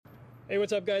Hey,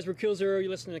 what's up, guys? We're Kill Zero. You're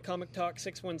listening to Comic Talk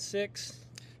 616.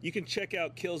 You can check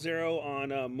out Kill Zero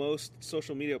on most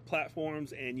social media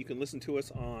platforms, and you can listen to us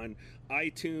on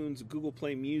iTunes, Google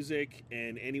Play Music,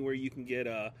 and anywhere you can get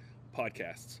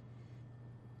podcasts.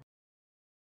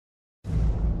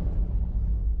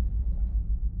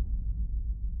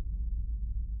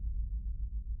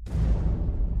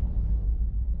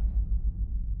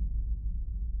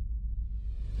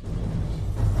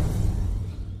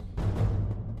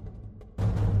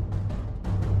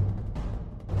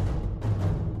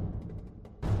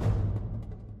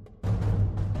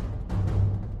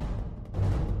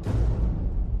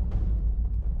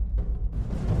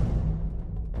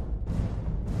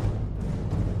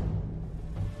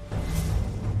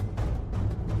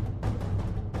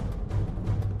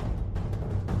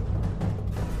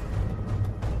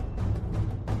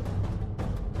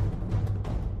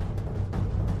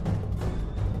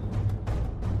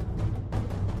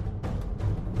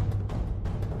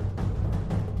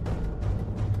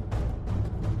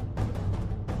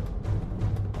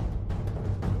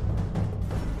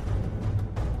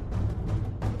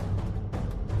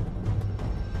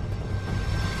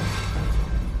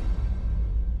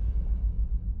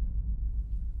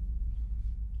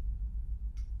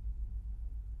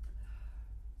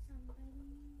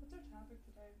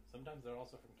 Sometimes they're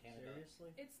also from Canada.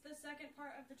 Seriously? It's the second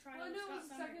part of the trial. Well, I know it was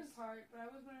the Summers. second part, but I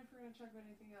was wondering if we were going to talk about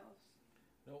anything else.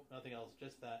 Nope, nothing else.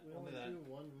 Just that. We only only that. do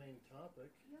one main topic.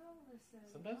 Y'all listen.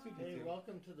 Sometimes we do. Hey,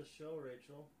 welcome to the show,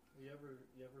 Rachel. You ever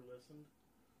listened?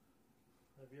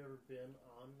 Have you ever been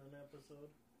on an episode?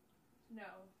 No.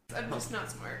 I'm just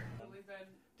not smart. We've been...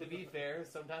 To be fair,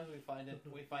 sometimes we find a not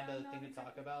thing to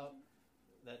talk exactly. about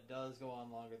that does go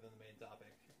on longer than the main topic.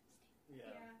 Yeah.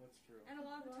 That's true. And a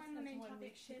lot of the time, the main One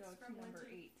topic week to shifts go from to number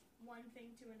 8. one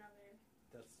thing to another.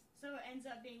 That's So it ends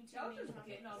up being two Y'all main just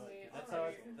topics. getting on me. that's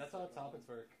Alright. how topics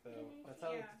work, though. Mhm. That's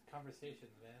how Yeah.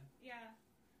 conversations, man. Yeah.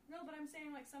 No, but I'm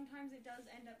saying like sometimes it does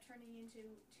end up turning into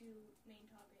two main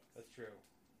topics That's true.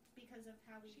 because of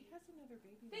how we She has another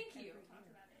baby. Thank ever you. talk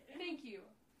about it. Thank you.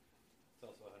 It's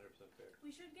also 100% fair.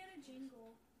 We should get a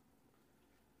jingle.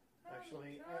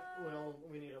 Actually,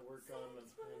 we need to work on, and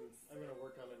I'm going to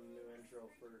work on a new intro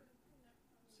for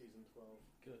season 12.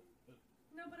 Good.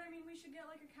 No, but I mean we should get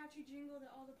like a catchy jingle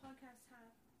that all the podcasts have.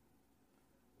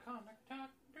 Comic talk.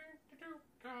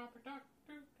 Comic talk.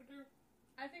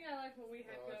 I think I like what we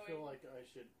had going. I feel like I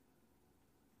should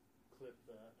clip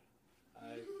that. Crap.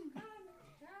 I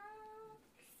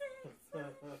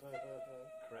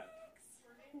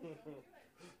didn't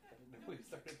know we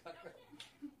started talking about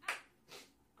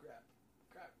crap.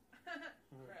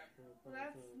 Crap. Well,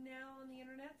 that's now on the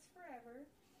internets forever.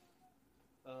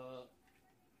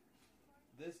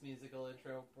 This musical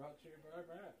intro brought to you by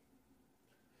Brad.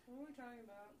 What are we talking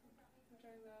about?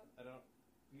 I don't...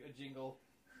 A jingle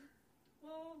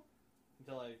Well,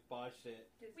 until I botched it.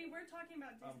 we were talking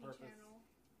about On Disney purpose. Channel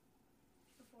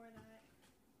before that.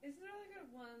 Isn't there like a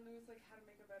one that was like How to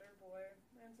Make a Better Boy?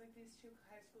 And it's like these two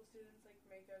high school students like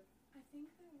make a... I think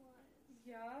there was.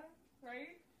 Yeah?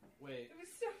 Right? Wait, It was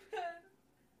so bad.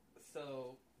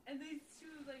 so... And these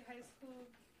two like high school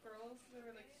girls, they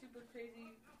were like super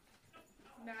crazy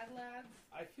mad lads.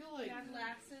 I feel like... Mad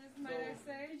lasses, might I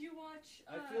say. Did you watch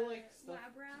I feel like stuff...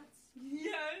 Lab Rats?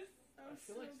 Yes! That I was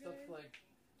feel so like stuff good. like...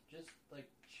 Just like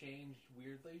changed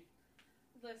weirdly.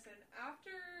 Listen,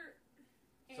 after...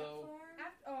 So-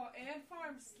 Ant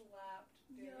Farm slapped,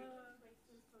 dude. Yeah.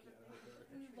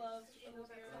 Loved It was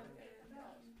Olivia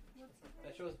excellent.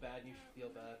 That show is bad and you should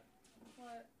feel bad.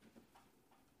 What?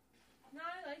 No,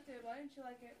 I liked it. Why didn't you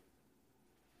like it?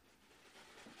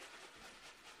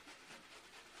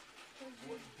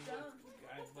 What,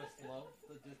 I must love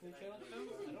the Disney Channel shows?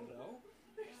 I don't know.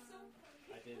 They're so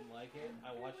I didn't like it.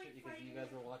 I watched it because you guys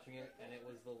were watching it and it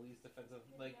was the least offensive.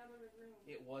 Like,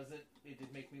 it wasn't... It did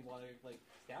make me want to, like,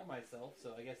 stab myself,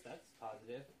 so I guess that's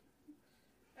positive.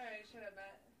 Alright, shut up,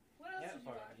 Matt. What else Yeah, did you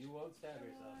fine. watch? You won't stab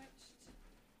yourself.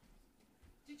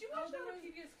 Did you watch Oh, there all the was-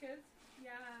 PBS Kids?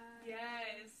 Yeah.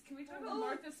 Yes. Can we talk Oh.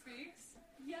 about Martha Speaks?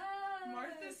 Yes.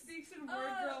 Martha Speaks and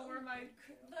Word Girl were my...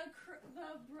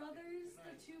 The brothers,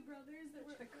 the two brothers that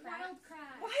were The Kratts. Wild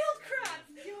Kratts. Wild Kratts!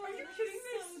 Yo, Are you that's kidding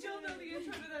me? so I still know good. the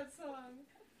intro to that song.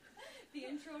 The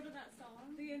intro to that song.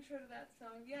 The intro to that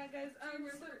song. Yeah, guys.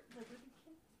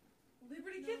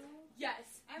 Liberty Kids? No.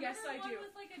 Yes. I Yes, remember I do. one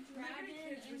with like a dragon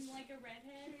Kids and was- like a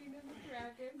redhead. Shane and the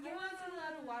Dragon. I wasn't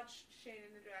allowed to watch Shane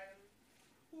and the Dragon.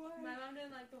 What? My mom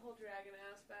didn't like the whole dragon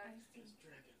aspect. Because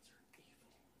dragons are evil.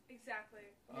 Exactly.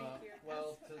 Thank you.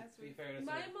 Well, to As be we- fair to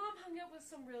My say, mom hung out with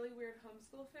some really weird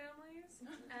homeschool families,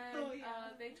 and Oh,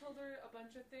 yeah. they told her a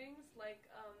bunch of things like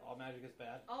all magic is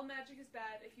bad. all magic is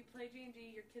bad. If you play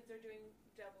D&D, your kids are doing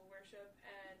devil worship,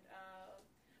 and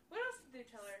what else did they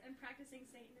tell her? And practicing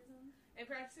Satanism. And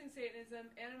practicing Satanism.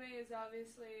 Anime is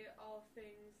obviously all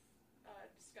things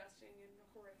disgusting and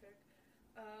horrific.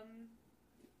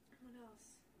 What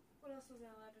else? What else was I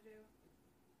allowed to do?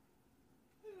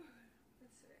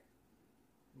 Let's see.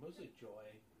 Mostly joy.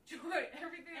 Joy.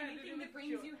 Everything I had to do Anything with that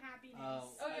brings joy. you happiness.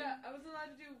 Oh yeah, I was allowed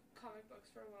to do comic books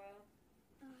for a while.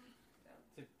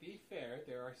 To be fair,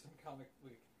 there are some comic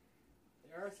books.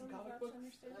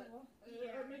 Understandable.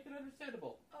 That make it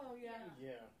understandable. Oh yeah.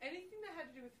 Yeah. Anything that had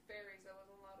to do with fairies, I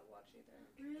wasn't allowed to watch either.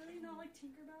 Really? Not like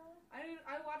Tinkerbell?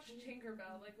 I watched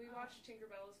Tinkerbell. Like we watched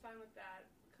Tinkerbell. I was fine with that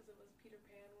because it was Peter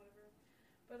Pan, whatever.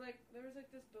 But like there was like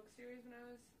this book series when I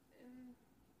was in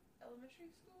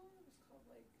elementary school. It was called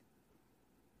like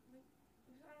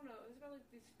I don't know. It was about like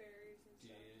these fairies and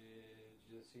stuff.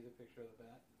 Did you see the picture of the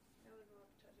bat? I wasn't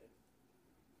allowed to touch it.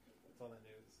 It's on the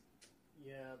news.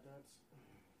 Yeah, that's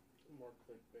more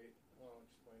clickbait. I'll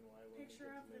explain why. when we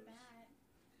Picture get of to the news. bat.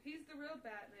 He's the real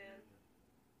Batman.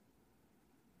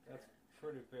 That's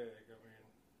pretty big. I mean,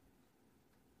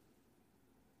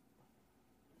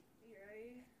 You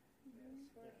ready? Mhm.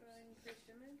 Yes. Increased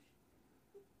image.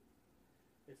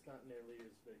 It's not nearly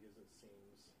as big as it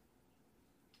seems.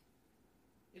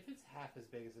 if it's half as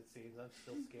big as it seems, I'm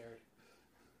still scared.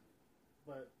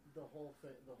 But the whole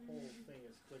thing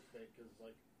is clickbait because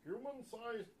like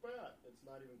human-sized bat. It's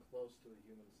not even close to a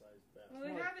human-sized bat. Well,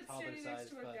 they more have it standing next toddler-sized,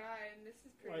 to a but- guy, and this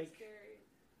is pretty Like- scary.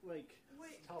 Like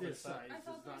Wait, Toddler this size. size I is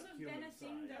thought not those have been human a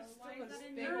thing size. though. That's Why still is that a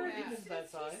in big No, there? it bat. is that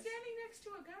size. He's standing next to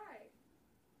a guy.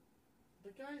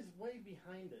 The guy's way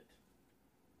behind it.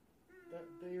 That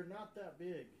they are not that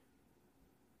big.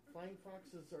 Flying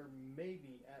foxes are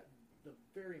maybe at the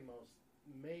very most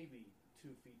maybe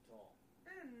 2 feet tall.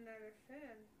 I'm not a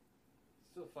fan.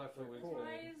 Still 5 foot They're wingspan. cool.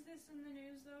 Why is this in the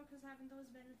news though? Because haven't those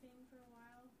been a thing for a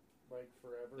while? Like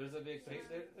forever. There's a big Yeah.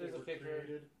 there's They a were picture.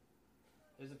 created.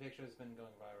 There's a picture that's been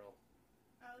going viral.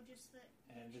 Oh, just the.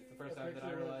 And it's the picture? first time that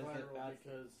I picture went realized that viral bats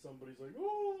because somebody's like,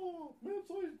 "Oh,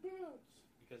 man-sized bats."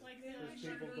 because Like Yeah, the Because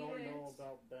sure. people don't know Bats.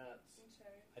 about bats. I'm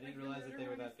sorry. I didn't like the realize that they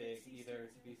were murder that big hornets that either.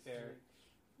 To be fair,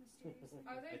 Mysteriously.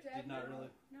 Are they I dead did not now?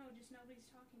 really. No, just nobody's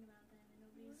talking about them and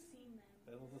nobody's seen them.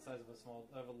 They look the size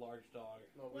of a large dog.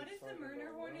 Nobody's What if the talking murder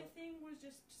about hornet what? thing was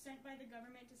just sent by the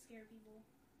government to scare people?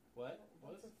 What?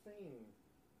 That's a thing.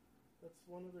 That's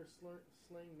one of their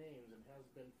slang names and has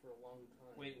been for a long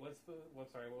time. Wait, what's the? What?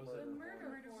 Sorry, what was The it? murder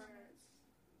Murder hornets.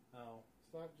 Oh,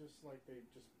 It's not just like they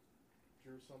just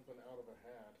drew something out of a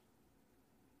hat.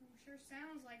 Sure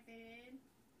sounds like they did.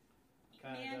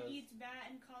 Kinda Man does. eats bat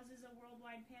and causes a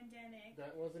worldwide pandemic.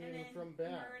 That wasn't and even then from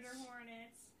bats. murder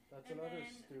hornets. That's and another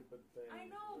then- stupid thing. I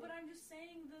know, but I'm just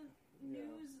saying the Yeah.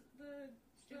 news, the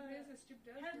Stupid is a stupid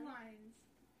does. headlines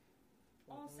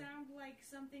all Mhm. sound like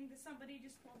something that somebody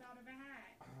just pulled out of a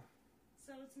hat.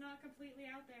 So it's not completely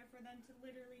out there for them to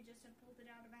literally just have pulled it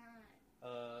out of a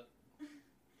hat.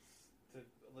 to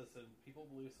listen, people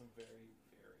believe some very,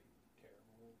 very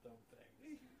terrible, dumb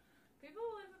things. People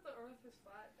believe that the Earth is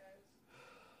flat, guys.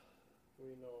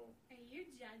 We know. Are you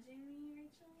judging me,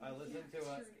 Rachel? I listened to You're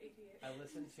a. an idiot. I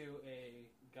listened to a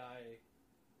guy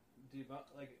do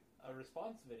like a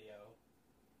response video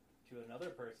to another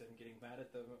person getting mad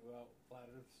at them about flat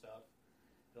Earth stuff.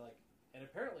 They're like, and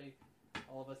apparently,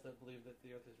 all of us that believe that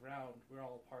the Earth is round, we're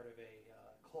all part of a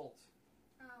cult.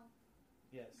 Oh.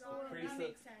 Yes, Oh, the that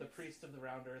makes sense. priests of the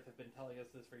round Earth have been telling us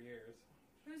this for years.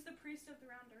 Who's the priest of the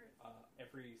round earth?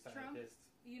 Every Trump? scientist,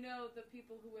 You know the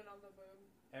people who went on the moon.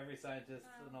 every scientist,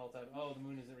 Oh. and all the time. Oh, the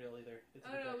moon isn't real either. It's a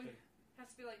Oh, no, projection. Has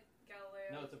to be like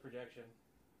Galileo. No, it's a projection.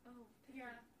 Oh,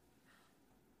 Yeah.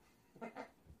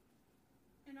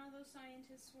 And all those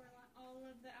scientists were all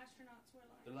of the astronauts were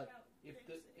lying They're like, about if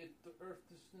things. the Earth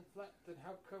isn't flat, then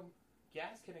how come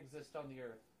gas can exist on the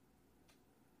Earth?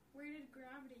 Where did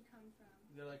gravity come from?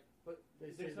 They're like, but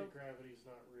They say there's no. that gravity's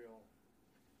not real.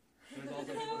 There's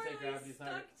also How people are say we gravity's stuck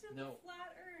not. to No, the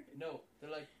flat earth? no. They're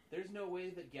like, there's no way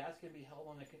that gas can be held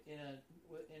on in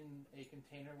a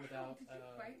container without Did you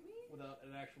bite me? without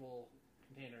an actual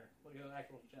container, like an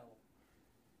actual shell.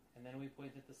 And then we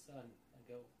point at the sun and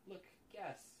go, look,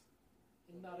 gas,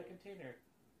 and not a container.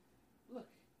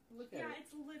 Look at Yeah, it.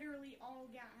 it's literally all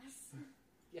gas.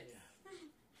 Yes. Yeah.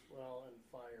 Well, and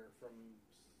fire from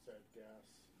said gas.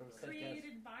 From burning. said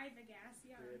Created by the gas,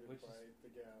 yeah. Created Which by is- the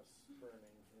gas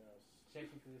burning, yes.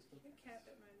 Technically, it's still The cat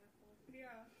bit my knuckle.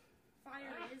 Yeah.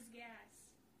 Fire Ah. is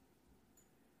gas.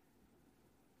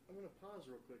 I'm gonna pause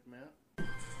real quick, Matt.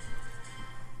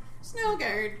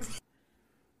 Snowguard.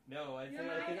 No, I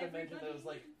think I mentioned that it was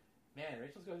like, man,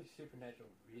 Rachel's going through Supernatural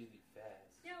really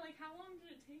fast. Yeah, like how long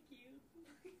did it take you? It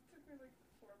took me like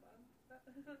 4 months. It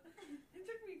took me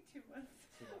 2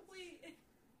 months. 2 months. Wait,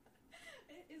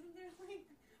 isn't there like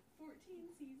 14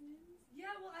 seasons?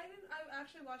 Yeah, well, I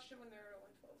actually watched it when there were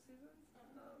only 12 seasons.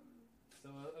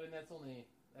 So I mean, that's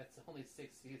only 6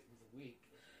 seasons a week.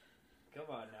 Come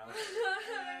on now.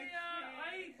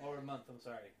 Yeah, Or a month. I'm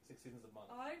sorry, 6 seasons a month.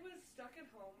 I was stuck at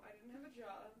home. I didn't have a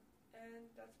job,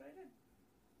 and that's what I did.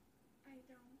 I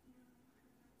don't know.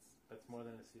 That's more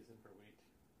than a season per week.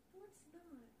 No, it's not.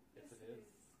 Yes, it is.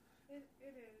 It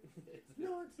is.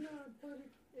 No, it's not, but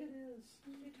it is.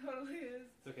 It totally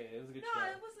is. It's okay. It was a good No, show.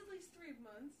 it was at least 3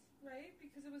 months, right?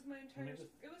 Because it was my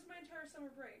entire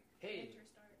summer break. Hey, Winter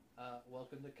start.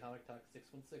 welcome to Comic Talk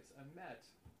 616. I'm Matt.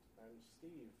 I'm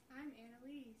Steve. I'm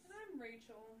Annalise. And I'm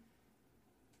Rachel.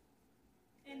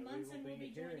 And Munson will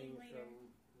be joining hearing later. from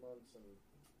Munson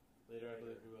Later, I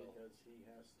believe we will. because he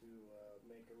has to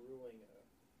make a ruling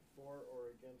for or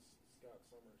against Scott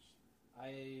Summers.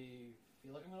 I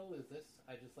feel like I'm going to lose this.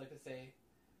 I just like to say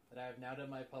that I have now done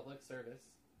my public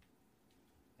service,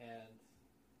 and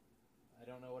I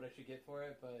don't know what I should get for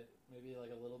it, but maybe like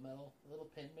a little medal, a little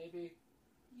pin, maybe.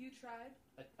 You tried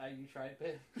You tried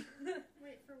pin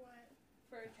Wait, for what?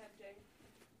 for attempting.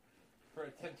 for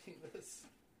attempting this,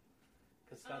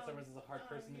 because Scott Summers is a hard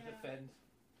person to yeah. defend.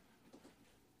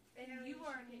 And Yeah, you should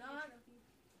are get your not. trophy.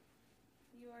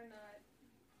 You are not.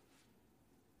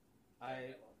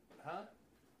 Daredevil. Huh?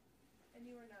 And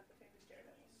you are not the famous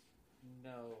Daredevil.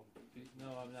 No,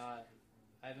 I'm not.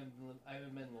 I haven't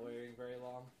been lawyering very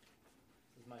long.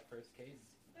 This is my first case.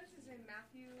 What's his name?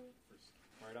 Matthew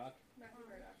Murdoch.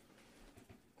 Murdoch.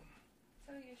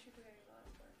 Something you should be getting the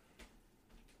last word.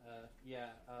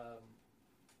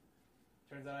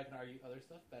 Turns out I can argue other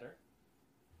stuff better.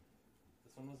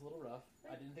 This one was a little rough.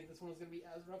 I didn't think this one was going to be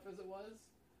as rough as it was.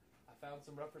 I found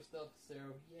some rougher stuff, so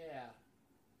yeah.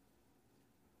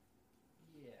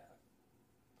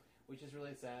 Which is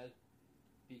really sad,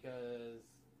 because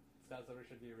Scott Summers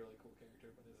should be a really cool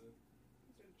character, but isn't.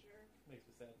 He's a jerk. Makes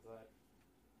me sad inside.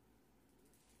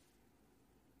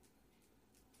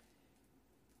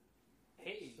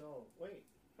 Hey, So, wait.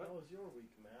 What? How was your week,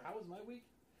 Matt? how was my week?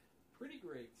 Pretty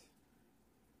great.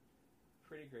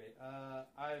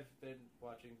 I've been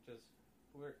watching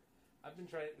I've been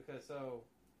trying, because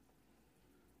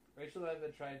Rachel and I have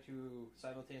been trying to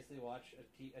simultaneously watch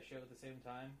a show at the same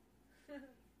time,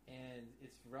 and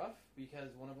it's rough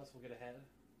because one of us will get ahead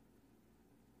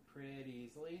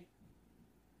pretty easily.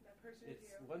 That person It's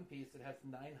is you. One Piece. It has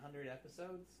 900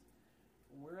 episodes.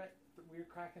 We're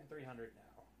cracking 300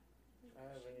 now.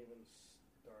 I haven't even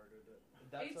started it.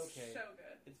 That's It's okay. so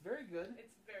good. It's very good.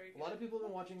 It's very A good. lot of people have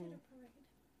been watching. Did a parade.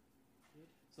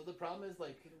 So the problem is,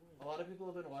 like, a lot of people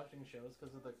have been watching shows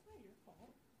because of the. It's not your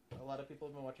fault. A lot of people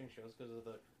have been watching shows because of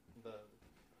the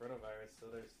coronavirus, so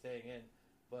they're staying in.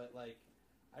 But like,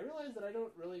 I realized that I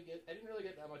didn't really get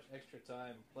that much extra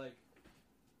time. Like,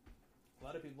 a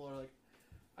lot of people are like,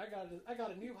 I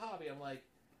got a new hobby. I'm like,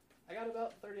 I got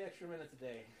about 30 extra minutes a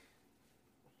day.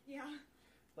 Yeah.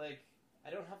 Like,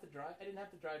 I don't have to drive. I didn't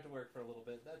have to drive to work for a little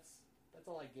bit. That's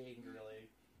all I gained,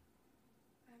 really.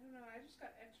 I don't know. I just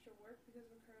got extra work because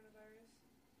of the coronavirus.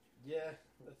 Yeah,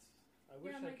 that's. I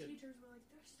wish Yeah, I my could. teachers were like,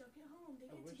 they're stuck at home. They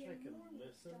I get to wish get I could more work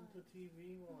listen done. to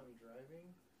TV while I'm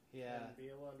driving Yeah, and be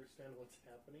able to understand what's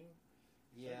happening.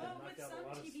 yeah. Well, Knock with out a some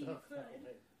lot of TV you stuff could. that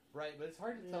way. Right, but it's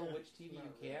hard to tell Yeah, which TV you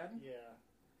not can, really. Yeah.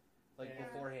 like, Yeah.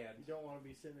 beforehand. You don't want to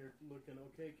be sitting there looking,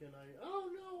 okay, can I?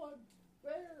 Oh no, I'm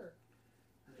there.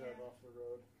 Drive Yeah. off the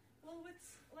road. Well, with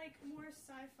like more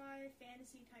sci-fi,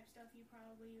 fantasy type stuff, you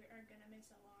probably are gonna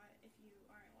miss a lot if you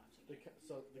aren't watching it.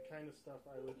 So the kind of stuff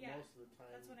I would Yeah, most of the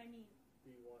time That's what I mean.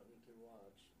 be wanting to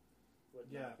watch would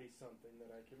Yeah. not be something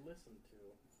that I could listen to.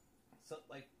 So,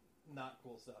 like, not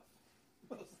cool stuff.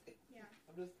 Mostly. Yeah.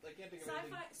 I can't think of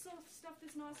anything. Sci-fi, so stuff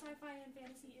that's not sci-fi and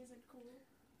fantasy isn't cool.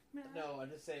 Matt? No, I'm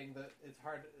just saying that it's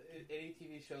hard. Any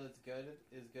TV show that's good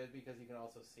is good because you can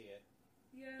also see it.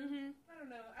 Yeah. Mm-hmm. I don't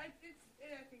know. I think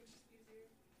it's just easier.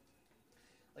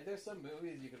 Like, there's some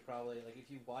movies you could probably, like,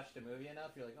 if you watched a movie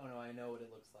enough, you're like, oh no, I know what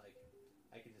it looks like.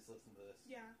 I can just listen to this.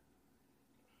 Yeah.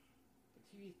 But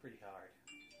TV's pretty hard.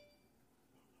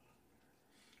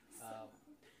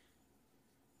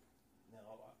 No,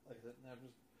 like I said,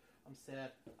 I'm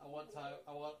sad. I want time.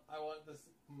 I want this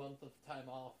month of time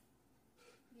off.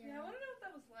 Yeah. I want to know what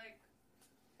that was like.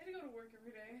 I had to go to work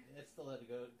every day. I still had to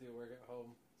go do work at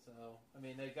home. So, I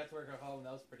mean, I got to work at home.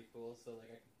 That was pretty cool. So, like,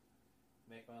 I could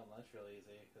make my own lunch really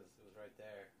easy because it was right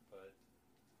there. But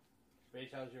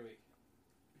Rach, how was your week?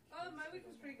 Oh, my week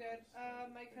was pretty good.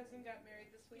 My cousin got married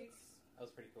this week. That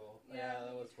was pretty cool. Yeah.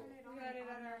 That was cool. We had it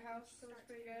at our house, so it was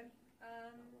pretty good.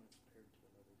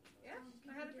 Yeah,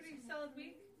 I had a pretty solid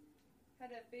week.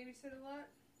 Had to babysit a lot.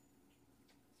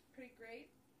 It's pretty great.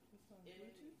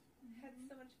 Had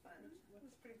so much fun. It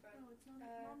was pretty fun. Oh, it's not.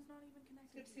 Mom's not even It's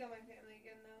connected. good to see all my family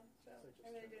again, though. So I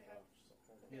really did have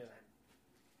a good time.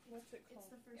 What's it It's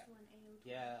called? the first one. AOT.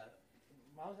 Yeah,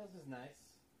 Mom's house is nice.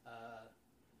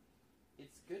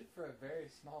 It's good for a very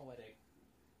small wedding.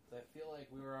 So I feel like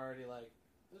we were already like,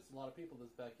 there's a lot of people in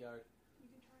this backyard. You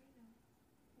can try it now.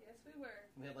 Yes, we were.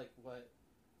 We had like, what,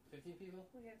 15 people?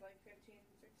 We had like 15,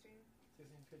 16.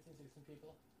 16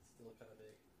 people? It's still kind of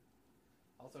big.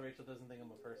 Also, Rachel doesn't think I'm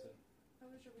a person. How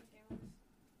was your weekend?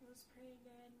 It was pretty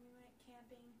good. We went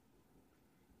camping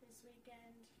this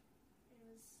weekend. It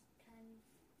was kind of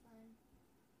fun.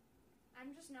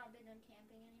 I'm just not big on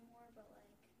camping anymore, but like,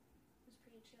 it was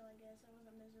pretty chill, I guess. I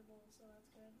wasn't miserable, so that's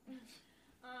good.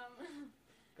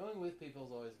 Going with people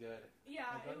is always good.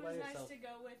 Yeah, And it going by was nice yourself- to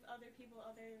go with other people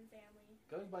other than family.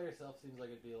 Going by yourself seems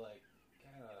like it'd be like,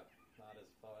 kind of not as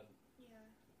fun. Yeah.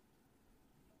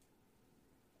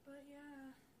 But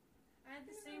yeah, I had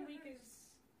the same week as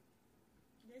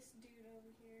this dude over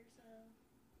here, so.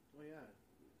 Well, yeah.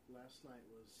 Last night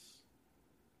was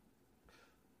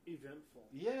eventful.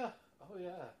 Yeah. Oh,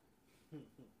 yeah.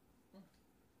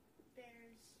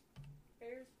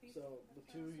 Bears, beef. So the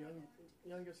two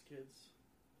youngest kids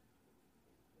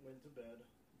went to bed.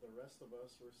 The rest of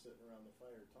us were sitting around the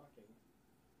fire talking.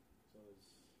 So it was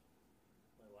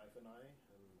my wife and I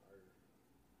and our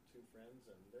two friends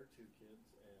and their two kids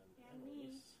and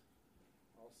me. Emma's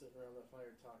all sitting around the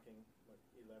fire talking like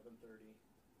 11:30.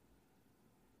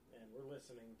 And we're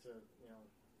listening to,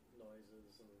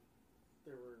 noises, and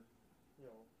there were,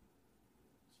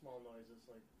 small noises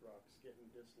like rocks getting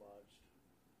dislodged.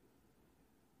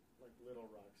 Like little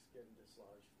rocks getting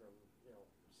dislodged from,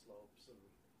 slopes and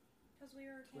Because we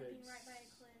were camping twigs right by a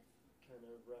cliff. kind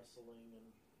of rustling and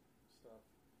stuff.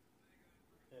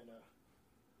 And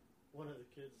one of the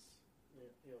kids,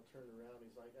 turned around.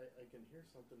 He's like, I can hear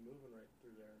something moving right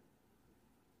through there.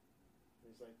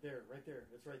 And he's like, there, right there.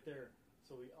 It's right there.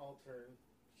 So we all turn,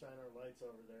 shine our lights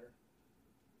over there.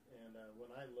 And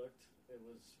when I looked, it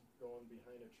was going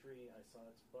behind a tree. I saw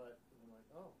its butt. And I'm like,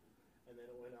 oh. And then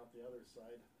it went out the other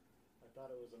side. I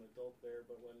thought it was an adult bear,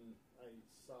 but when I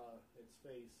saw its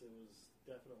face, it was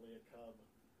definitely a cub.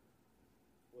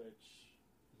 Which,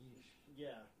 Yeesh.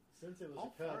 yeah, since it was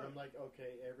How a cub, far? I'm like,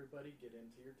 okay, everybody get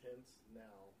into your tents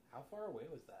now. How far away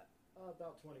was that?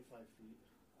 About 25 feet.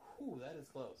 Whew, that is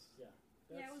close. Yeah.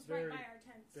 Yeah, it That's was very, right by our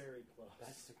tents. very close.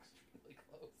 That's extremely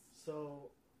close.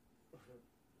 So,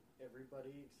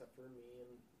 everybody except for me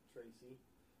and Tracy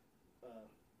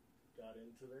got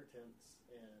into their tents,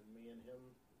 and me and him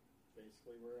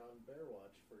basically were on bear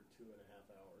watch for 2.5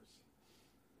 hours.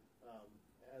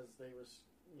 As they were,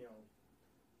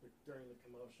 during the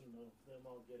commotion of them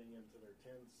all getting into their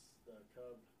tents, the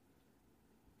cub,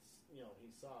 he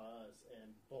saw us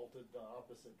and bolted the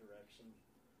opposite direction.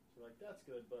 So we're like, that's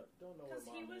good, but don't know where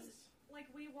Because he Mom was, is. like,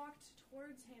 we walked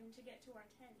towards him to get to our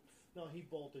tents. No, he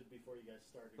bolted before you guys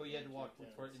started. But you had to going walk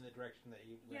your toward tents. in the direction that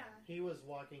you went. Yeah. He was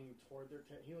walking toward their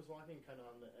tent. He was walking kind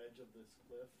of on the edge of this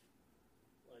cliff.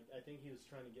 Like, I think he was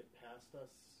trying to get past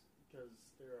us because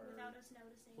there are Without us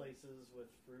noticing. places with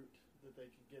fruit that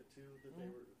they could get to that they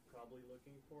were probably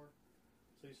looking for.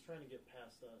 So he's trying to get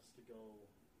past us to go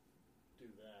do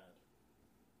that.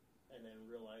 And then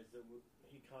realized that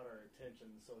he caught our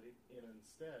attention, so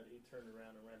instead he turned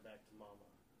around and ran back to Mama.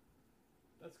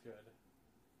 That's good.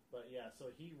 But yeah,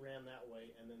 so he ran that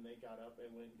way, and then they got up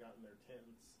and went and got in their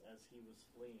tents as he was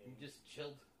fleeing. You just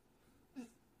chilled.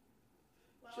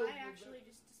 Well, Should I we actually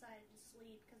just decided to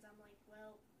sleep because I'm like,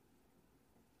 well,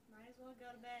 might as well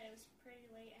go to bed. It was pretty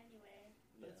late anyway.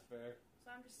 That's fair. So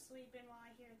I'm just sleeping while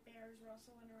I hear bears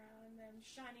rustling around and them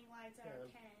shining lights at our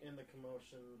And tent. in the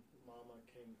commotion, Mama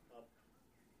came up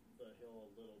the hill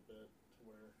a little bit to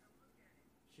where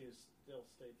she still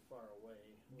stayed far away.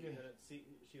 We Yeah. couldn't see.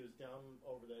 She was down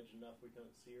over the edge enough we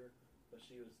couldn't see her, but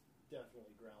she was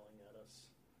definitely growling at us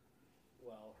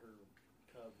while her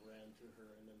cub ran to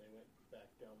her, and then they went back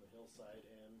down the hillside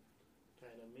and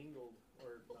kind of mingled,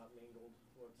 or not mingled.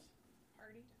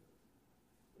 Party.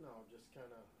 No, just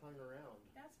kind of hung around.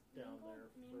 That's Down mingled. there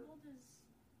for- Mingled is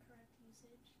correct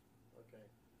usage. Okay.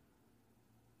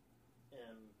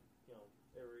 And,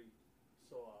 every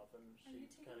so often Are you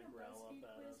she'd taking kind a of growl up BuzzFeed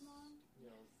at quiz, us. Mom?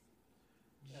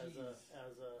 As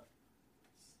Jeez. a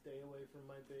stay away from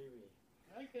my baby.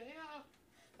 Okay, yeah.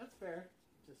 That's fair.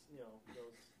 Just,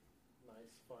 those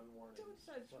nice, fun warnings. Don't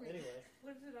judge So me. anyway,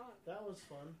 Lives it on. that was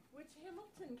fun. Which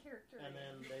Hamilton character? And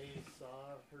then they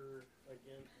saw her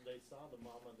again. They saw the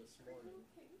mama this morning.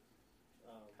 Okay.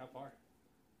 How far?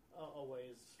 A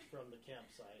ways from the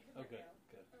campsite, Oh, good.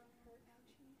 Good.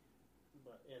 Ouchie.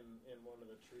 but in one of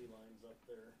the tree lines up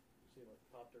there, she like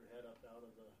popped her head up out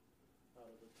of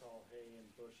the tall hay and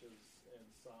bushes and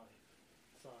saw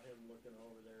him looking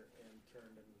over there and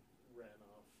turned and ran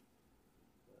off.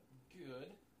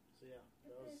 Good. So yeah,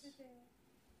 that was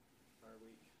our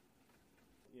week.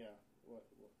 Yeah. What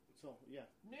so yeah.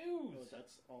 News. No,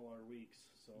 that's all our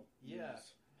weeks. So Yeah.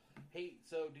 news. Hey,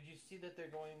 so did you see that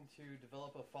they're going to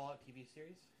develop a Fallout TV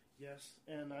series? Yes,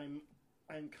 and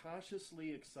I'm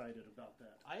cautiously excited about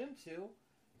that. I am too,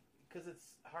 because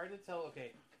it's hard to tell.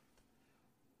 Okay,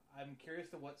 I'm curious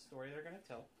to what story they're going to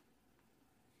tell,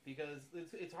 because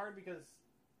it's hard because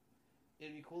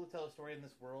it'd be cool to tell a story in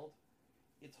this world.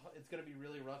 It's going to be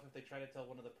really rough if they try to tell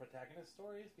one of the protagonist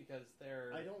stories because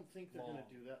they're I don't think they're going long.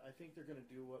 to do that. I think they're going to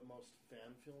do what most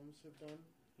fan films have done.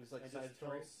 just like and side just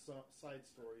tell stories. side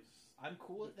stories. I'm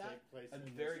cool with that. take place I'm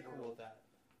in very this cool world. with that.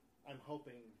 I'm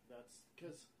hoping that's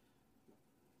because,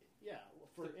 yeah,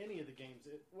 for So- any of the games,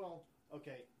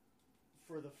 okay,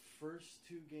 for the first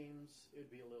two games,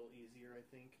 it'd be a little easier, I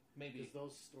think, Maybe because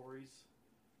those stories,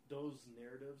 those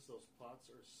narratives, those plots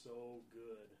are so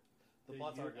good. the that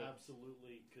plots you are good.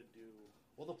 absolutely could do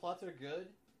Well, the plots are good,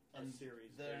 a and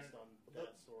series they're- based on the-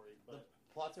 that story, the but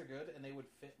plots are good, and they would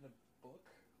fit in a book.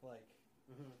 Like,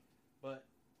 Mhm. but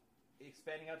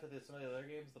expanding out to some of the other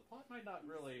games, the plot might not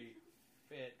really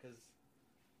fit because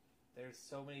there's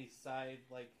so many side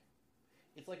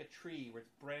it's like a tree where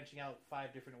it's branching out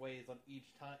 5 different ways on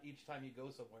each time you go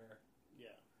somewhere.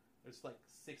 yeah, There's like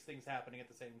 6 things happening at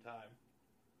the same time.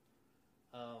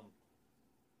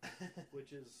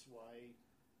 which is why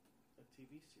a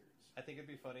TV series I think it'd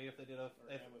be funny if they did or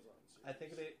Amazon series. I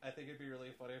think it'd be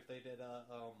really funny if they did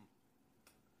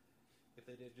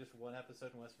just one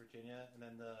episode in West Virginia and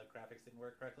then the graphics didn't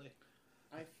work correctly.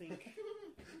 I think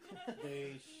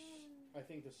I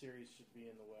think the series should be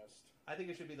in the West. I think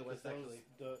it should be the West Because actually.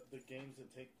 the games that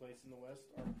take place in the West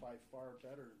are by far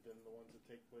better than the ones that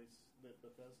take place that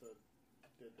Bethesda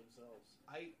did themselves.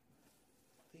 I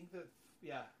think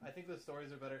the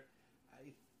stories are better.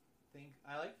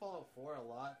 I like Fallout 4 a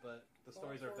lot, but the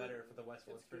stories Fallout are 4, better for the West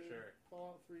ones It's for good. sure.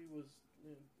 Fallout 3 was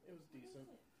it was decent.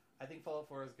 I think Fallout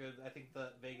 4 is good. I think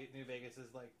the New Vegas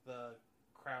is like the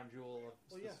crown jewel of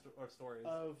Well, yeah. or stories.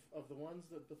 Of the ones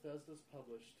that Bethesda's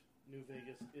published, New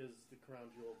Vegas is the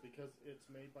crown jewel because it's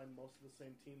made by most of the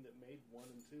same team that made 1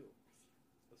 and 2.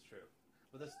 That's true.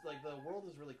 But this the world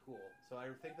is really cool. So I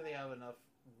think that they have enough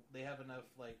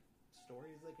like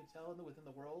stories they could tell within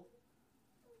the world.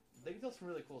 They can tell some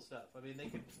really cool stuff. I mean, they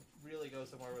could really go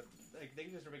somewhere with they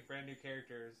can just make brand new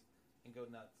characters and go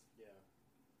nuts. Yeah.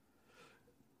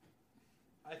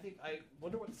 I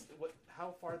wonder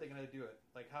how far are they going to do it?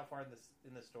 Like how far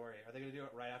in this story are they going to do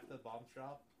it right after the bombs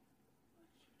drop?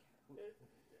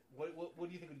 What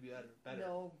do you think would be better?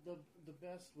 No, the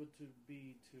best would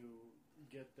be to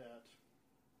get that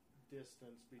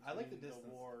distance between I like the distance.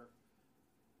 war,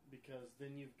 because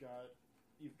then you've got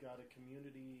a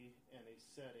community and a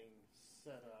setting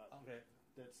set up Okay,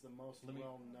 that's the most Let me-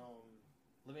 well known.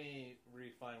 let me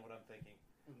refine what I'm thinking.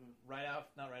 Mm-hmm.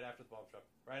 Not right after the bomb drop.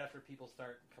 Right after people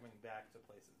start coming back to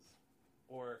places,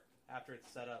 or after it's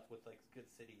set up with like good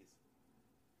cities.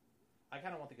 I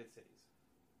kind of want the good cities.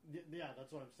 Yeah, that's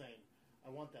what I'm saying. I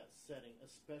want that setting,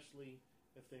 especially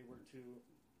if they were to.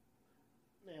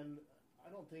 And I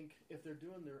don't think if they're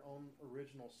doing their own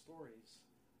original stories,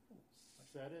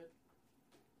 set it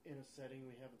in a setting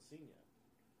we haven't seen yet.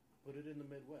 Put it in the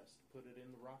Midwest. Put it in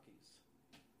the Rockies.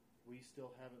 We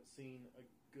still haven't seen a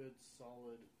good,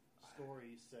 solid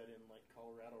story set in like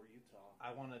Colorado or Utah,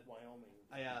 I want to. Wyoming.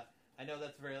 I know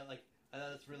that's very I know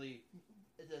that's really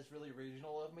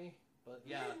regional of me, but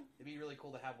yeah, it'd be really cool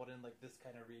to have one in like this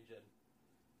kind of region.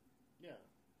 Yeah.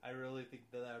 I really think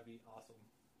that would be awesome.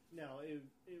 Now it'd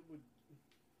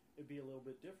be a little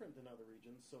bit different than other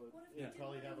regions, so What if it'd they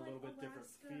probably did have a one in, little like, bit different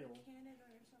Alaska feel. or Canada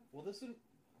or something? Well, this would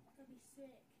That'd be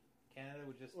sick. Canada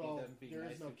would just Well, be them being there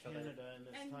nice is no to each other. Canada in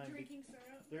this And time. drinking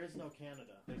syrup. There is no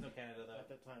Canada There's no Canada though. at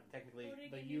that time. Technically, What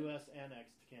are The you gonna U.S.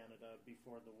 annexed Canada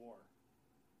before the war,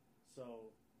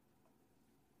 so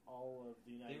all of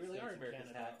the United really are States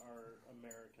and America's Canada hat. are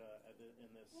America in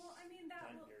this Well, I mean that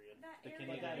time will, period. that The area.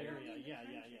 Canadian that area, will be the yeah,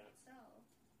 country yeah. itself.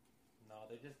 no,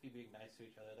 they'd just be being nice to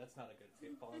each other. That's not a good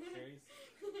Fallout series.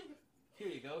 Here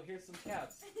you go. Here's some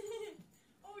caps.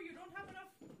 Oh, you don't have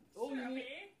enough Oh, you syrup, need-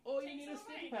 eh? Oh, you Take need a some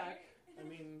stick away. pack. I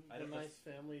mean, I the don't- nice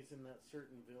families in that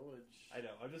certain village I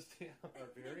know. I'm just. are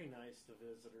very nice to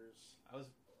visitors. I was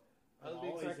And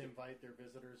being always sarcastic. invite their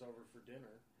visitors over for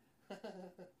dinner.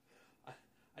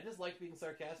 I just like being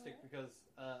sarcastic because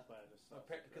But it's not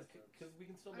because we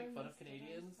can still make fun of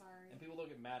Canadians, and people don't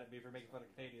get mad at me for making fun of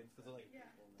Canadians because they're like, Yeah.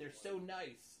 they're so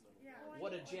nice. Yeah.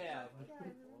 What a jab.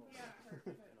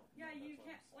 Yeah. Yeah, you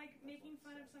can't like making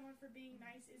fun of someone for being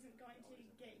nice isn't going to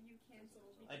get you canceled.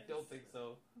 I Because, don't think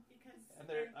so. Because And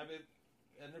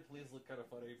their pleas look kind of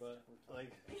funny, but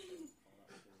like,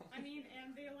 I mean,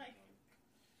 and they're like,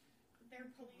 their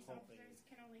police officers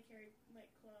can only carry like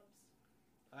clubs.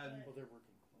 I'm Well, they're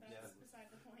working. That's Yeah. beside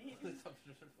the point. It's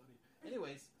funny.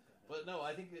 Anyways, but no,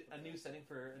 I think that a new setting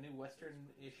for a new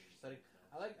Western-ish setting.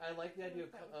 I like the idea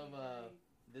of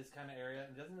this kind of area.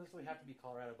 It doesn't necessarily have to be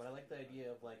Colorado, but I like the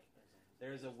idea of like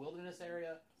there's a wilderness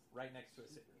area right next to a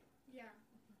city, Yeah.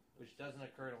 which doesn't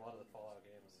occur in a lot of the Fallout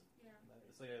games. Yeah.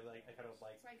 It's like I kind of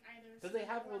like It's like either because they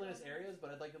have or wilderness areas,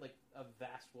 but I'd like a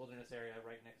vast wilderness area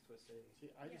right next to a city. See,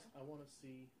 I want to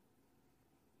see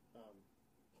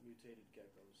mutated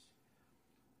geckos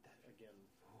again.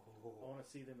 I want to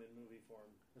see them in movie form,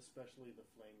 especially the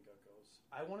flame geckos.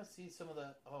 I want to see some of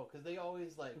the because they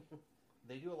always like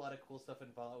they do a lot of cool stuff in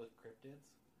Fallout with cryptids,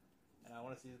 and I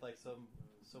want to see like some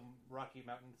Rocky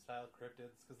Mountain style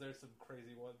cryptids because there's some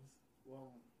crazy ones.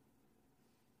 Well,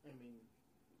 I mean,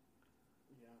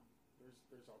 yeah,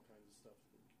 there's all kinds of stuff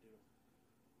that we could do.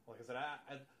 Like I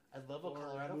said, I love a Or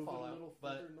Colorado move it a Fallout, little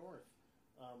but further north.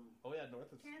 oh yeah, north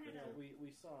is Canada. good You know, too. we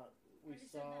saw Already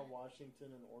said that. Washington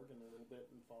and Oregon a little bit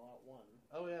in Fallout 1.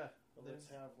 Oh yeah, But let's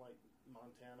have like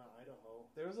Montana, Idaho.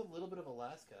 there was a little bit of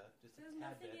Alaska, just a There's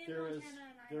tad nothing bit. in There was Montana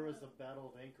and there was Idaho. the Battle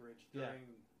of Anchorage Yeah.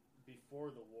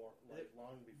 before the war, like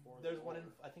long before. There's the one war.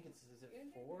 in I think it's is it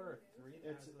 4 or 3?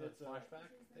 that has the It's a- flashback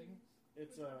thing.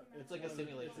 It's It's like a one of-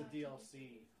 simulation. It's a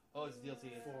DLC Oh, it's DLC.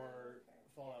 for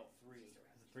Fallout 3. Is it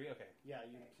 3? Okay, Yeah,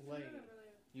 you play.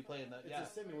 you play in the It's yeah a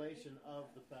simulation of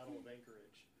the Battle of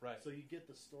Anchorage. right. So you get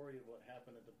the story of what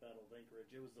happened at the Battle of Anchorage.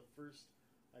 It was the first,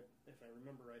 if I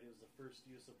remember right, it was the first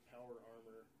use of power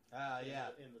armor.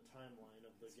 Yeah. In the timeline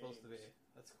of the It's game. supposed to be.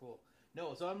 That's cool.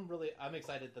 No, so I'm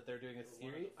excited that they're doing a Or one of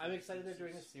series. the I'm first excited they're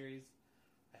doing a uses. series.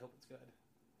 I hope it's good.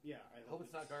 Yeah, I Hope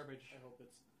it's not garbage. I hope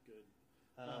it's good.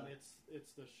 Uh,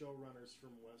 It's the showrunners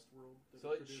from Westworld. That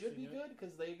so are it should be producing good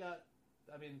because they got.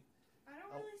 I mean, I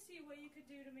don't Oh. really see what you could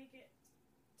do to make it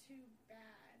too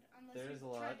bad, unless There's you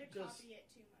a lot. tried to Just- copy it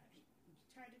too much.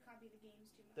 Tried to copy the games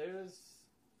too much.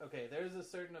 there's a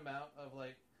certain amount of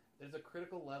like there's a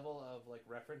critical level of like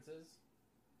references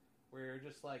where you're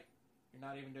just like you're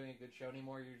not even doing a good show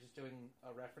anymore. You're just doing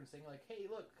a referencing like, hey,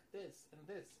 look, this and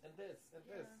this and this and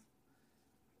this.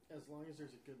 As long as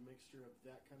there's a good mixture of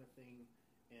that kind of thing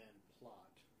and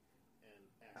plot and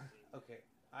acting Okay,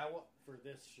 I will. for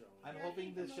this show. I'm Yeah, I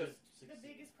hoping think the this show. most- The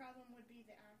biggest problem would be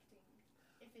the acting.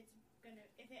 If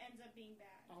it ends up being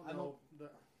bad. Oh I'm no,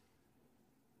 the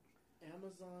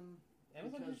Amazon.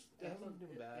 Amazon's because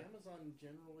doing bad. Amazon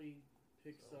generally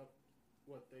picks So. up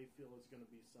what they feel is going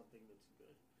to be something that's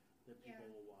good that people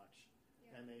Yeah. will watch,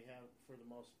 Yeah. and they have, for the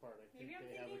most part, I think Maybe I'm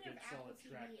they have a thinking good of Apple solid TV.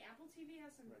 track Apple TV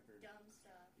has some record. dumb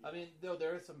stuff. I mean, though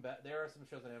there are some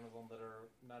shows on Amazon that are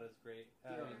not as great.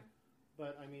 I There mean, are.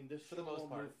 But I mean, this For show the most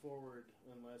won't part. move forward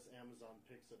unless Amazon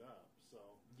picks it up. So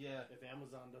yeah, if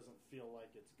Amazon doesn't feel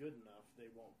like it's good enough, they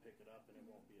won't pick it up, and it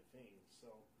won't be a thing.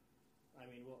 So, I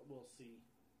mean, we'll see.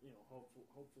 You know,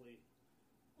 hopefully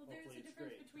Well, there's Hopefully a it's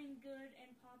difference great. between good and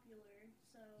popular.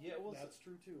 So yeah. that's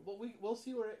true too. Well, we'll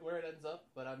see where it ends up,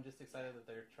 but I'm just excited that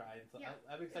they're trying. So Yeah,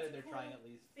 I'm excited it's a they're trying cool at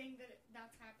least. thing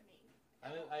that's happening.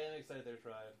 I am excited they're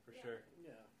trying for Yeah. sure.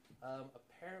 Yeah.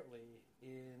 Apparently,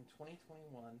 in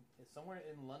 2021, it's somewhere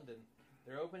in London,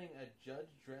 they're opening a Judge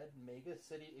Dredd Mega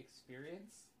City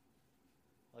experience,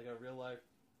 like a real life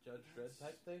Judge Dredd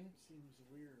type thing. Seems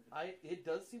weird. It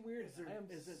does seem weird. Is there, I am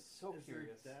is it, so is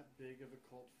curious. there that big of a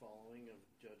cult following of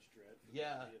Judge Dredd? For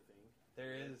Yeah. that to be a thing?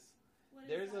 There is. What is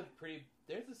There's a that?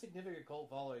 there's a significant cult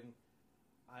following.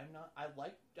 I've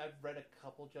read a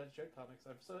couple Judge Dredd comics.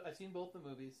 I've seen both the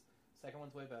movies. Second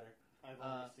one's way better. I've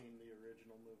only seen the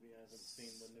original movie. I haven't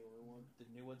seen the newer one. The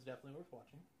new one's definitely worth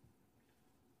watching.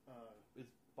 Uh,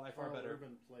 It's by far Carl better.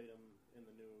 Urban played him in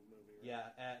the new movie.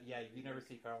 Right? Yeah, you never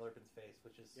see Carl Urban's face,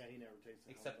 which is Yeah, he never takes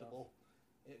the helmet acceptable.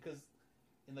 Because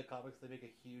in the comics they make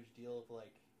a huge deal of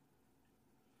like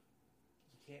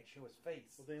you can't show his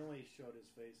face. off. Well, they only showed his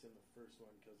face in the first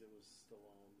one because it was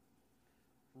Stallone.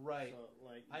 Right. So,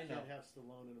 like, you I know. can't have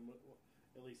Stallone in a movie.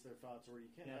 At least their thoughts were you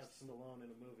can't Yeah, have Stallone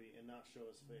in a movie and not show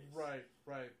his face. Right.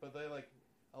 But they like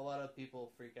a lot of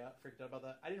people freaked out about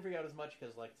that. I didn't freak out as much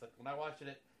because like when I watched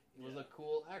it, It was Yeah. a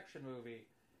cool action movie,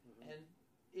 Mhm. and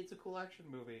it's a cool action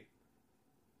movie.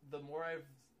 The more I've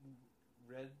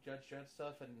read Judge Dredd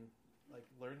stuff and like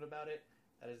learned about it,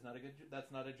 that's not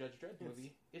a Judge Dredd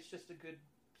movie. It's just a good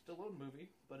Stallone movie,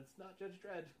 but it's not Judge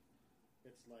Dredd.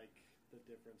 It's like the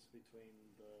difference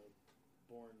between the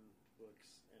Bourne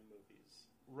books and movies.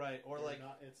 Right, or They're like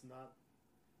not, it's not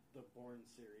the Bourne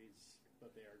series,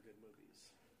 but they are good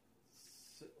movies.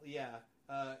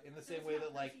 in the So same it's way not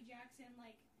that like Percy Jackson,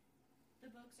 like the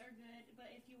books are good,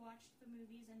 but if you watched the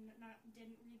movies and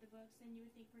didn't read the books, then you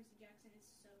would think Percy Jackson is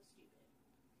so stupid.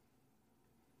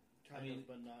 Kind mean- of,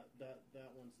 but not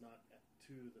that one's not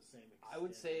to the same extent. I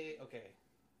would say, okay,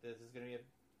 this is going to be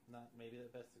not maybe the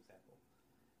best example,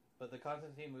 but the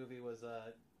Constantine movie was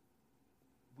a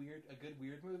good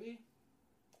weird movie,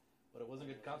 but it wasn't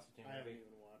a good Constantine I haven't movie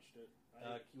even watched it.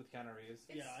 with Keanu Reeves.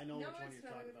 Yeah, I know No, which one it's you're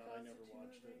not a talking good about. I never Constantine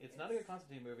watched movie. it. It's not a good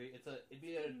Constantine movie. It'd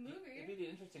be It's a good movie. it'd be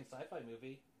an interesting sci-fi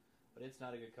movie, but it's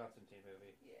not a good Constantine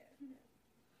movie. Yeah.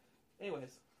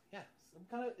 Anyways, yeah, it's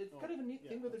kind of a neat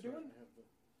thing that they're that's right. doing.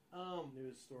 I have the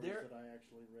news stories there- that I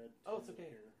actually read. Oh, it's too okay.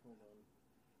 Here. Hold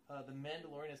on. The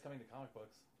Mandalorian is coming to comic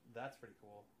books. That's pretty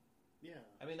cool. Yeah.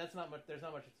 I mean, that's not much. There's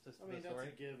not much to I mean, the that's story,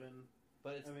 a given.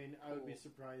 but it's I mean, I would be cool.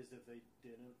 surprised if they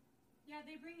didn't. Yeah,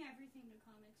 they bring everything to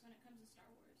comics when it comes to Star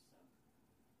Wars.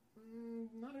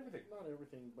 So Not everything. Not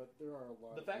everything, but there are a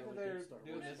lot. The fact of that really they're good Star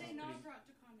doing what Wars have this they is not pretty- brought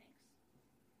to comics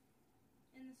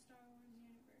in the Star Wars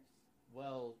universe?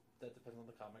 Well, that depends on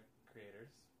the comic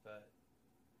creators, but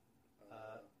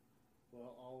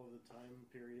Well, all of the time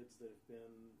periods that have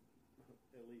been,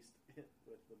 at least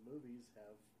with the movies,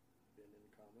 have been in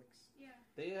comics. Yeah.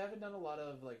 they haven't done a lot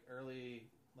of like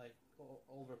early like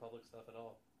old Republic stuff at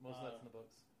all. Most of that's in the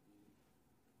books.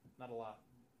 Not a lot.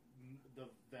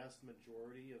 The vast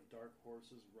majority of Dark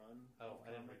Horse's run Oh, of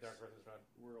I didn't read comics Dark Horse's Run.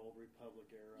 were Old Republic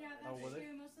era. Yeah, and that's were they?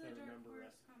 true. Most of I the Dark remember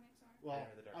Horse it. comics are. Well,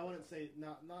 I read the Dark I wouldn't Horse say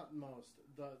not most.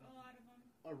 The A lot of them.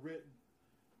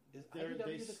 Is they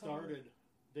IDW the started.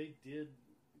 They did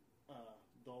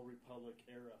the Old Republic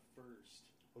era first,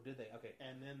 Oh, did they? Okay.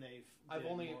 and then they I've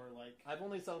did only- more like I've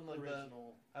only seen like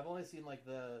original. I've only seen like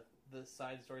the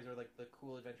side stories or like the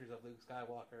cool adventures of Luke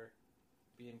Skywalker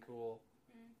being cool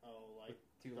Like with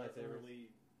two the lightsabers. early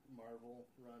Marvel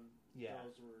run. Yeah.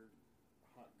 Those were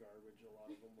hot garbage. A lot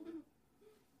of them were.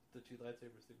 The two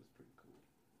lightsabers thing was pretty cool.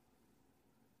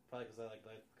 Probably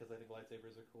because I think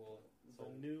lightsabers are cool. So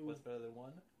The new- what's better than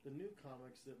one? The new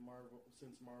comics that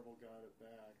since Marvel got it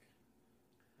back,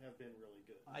 have been really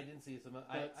good. I didn't see some. But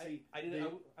I see,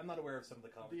 didn't. I'm not aware of some of the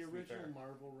comics. The to be original fair.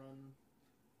 Marvel run,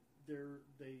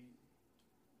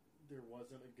 there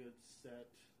wasn't a good set.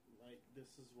 Like,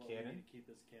 this is what we Canon? need to keep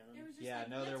as canon. It was just Yeah, like,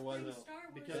 no, let's there bring wasn't. Star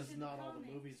Wars Because to not the all the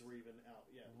comics. movies were even out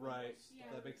yet. Right. Yeah.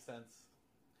 That makes sense.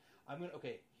 I'm gonna.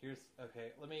 Okay.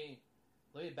 Let me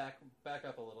back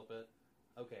up a little bit.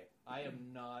 Okay. I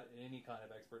am not any kind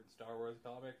of expert in Star Wars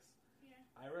comics. Yeah.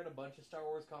 I read a bunch of Star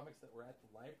Wars comics that were at the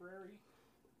library,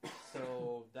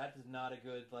 so that is not a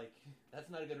good that's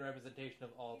not a good representation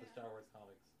of all the Yeah. Star Wars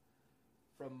comics.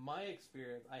 From my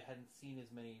experience, I hadn't seen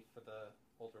as many for the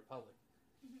Old Republic,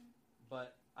 Mhm.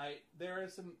 but there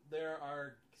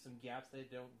are some gaps they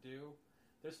don't do.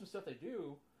 There's some stuff they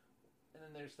do, and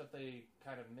then there's stuff they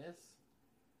kind of miss.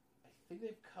 I think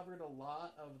they've covered a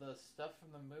lot of the stuff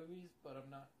from the movies, but I'm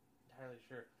not entirely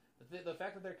sure. The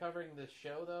fact that they're covering this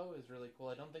show, though, is really cool.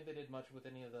 I don't think they did much with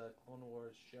any of the Clone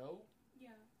Wars show.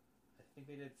 Yeah. I think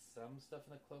they did some stuff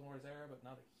in the Clone Wars era, but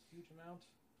not a huge amount.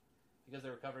 Because they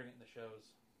were covering it in the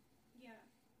shows. Yeah.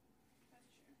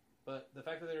 That's true. But the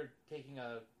fact that they're taking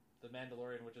the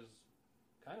Mandalorian, which is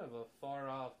kind of a far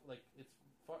off, it's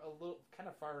kind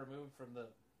of far removed from the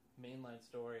mainline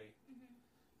story, Mhm.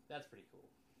 that's pretty cool.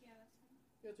 Yeah, that's fun.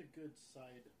 It's a good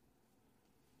side,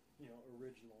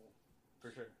 original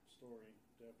For sure. story,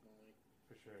 definitely.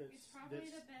 For sure. It's probably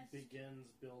This the best.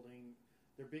 begins building.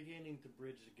 They're beginning to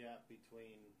bridge the gap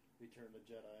between Return of the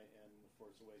Jedi and The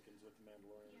Force Awakens with The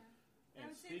Mandalorian. Yeah. I And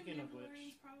would say The speaking of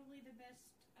Mandalorian's which, probably the best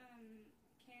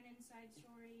canon side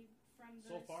story from the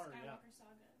So far, yeah. Skywalker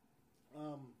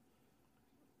saga.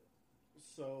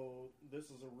 so this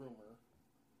is a rumor.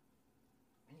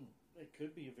 Mm. It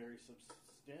could be a very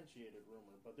substantiated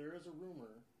rumor, but there is a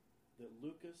rumor that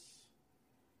Lucas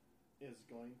is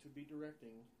going to be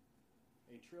directing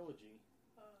a trilogy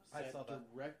I set saw that.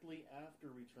 directly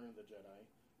after Return of the Jedi,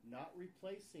 not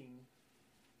replacing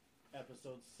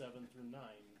episodes 7 through 9,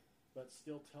 but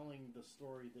still telling the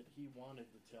story that he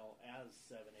wanted to tell as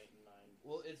 7, 8, and 9.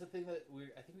 Well, it's a thing that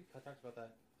I think we talked about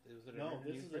that. Was it No, a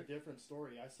this news is break? a different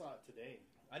story. I saw it today.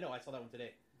 I know, I saw that one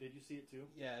today. Did you see it too?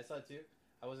 Yeah, I saw it too.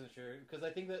 I wasn't sure because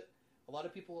I think that a lot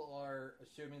of people are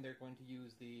assuming they're going to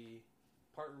use the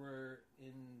part where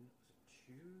in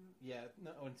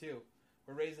in two,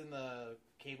 we're raised in the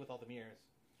cave with all the mirrors.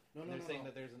 No, And no, they're no, saying no.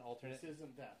 that there's an alternate. This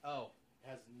isn't that. Oh,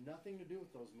 Has nothing to do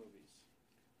with those movies.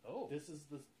 oh, This is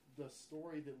the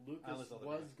story that I only Lucas saw the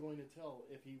was movie. going to tell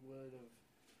if he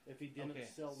didn't Okay,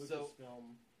 sell so-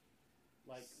 Lucasfilm,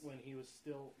 like when he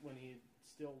still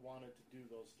wanted to do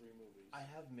those 3 movies. I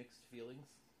have mixed feelings.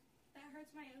 That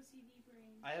hurts my OCD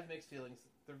brain. I have mixed feelings.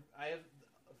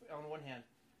 On the one hand,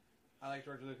 I like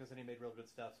George Lucas and he made real good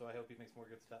stuff, so I hope he makes more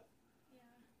good stuff. Yeah.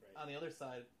 Right. On the other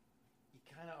side, you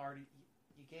kind of already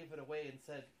you gave it away and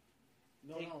said,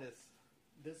 No, "Take no, this."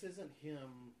 this isn't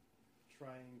him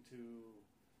trying to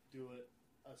do it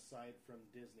aside from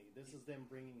Disney. This is them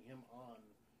bringing him on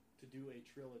to do a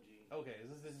trilogy Okay,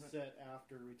 is this set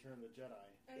after Return of the Jedi.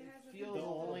 And It it has a feels The a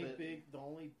little only bit- the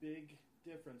only big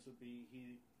difference would be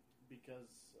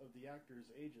because of the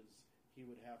actors' ages, he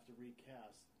would have to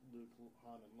recast Luke,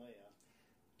 Han, and Leia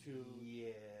to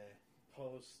yeah.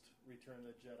 post Return of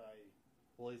the Jedi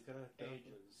Well, he's gonna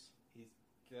ages. He's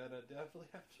gonna definitely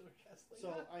have to recast Leia.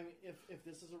 So I mean, if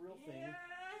this is a real thing, Yeah.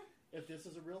 if this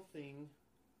is a real thing,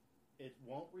 it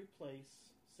won't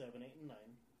replace 7, 8, and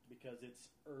 9 because it's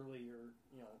earlier.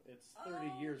 You know, it's 30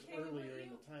 years Okay, earlier what in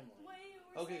you- the timeline. What you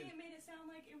were Okay. saying, it made it sound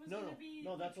like it was No, going to no. be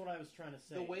No, that's what I was trying to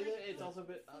say. the way that like it's the also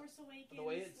been Force Awakens, the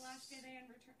way it's- Last Jedi, and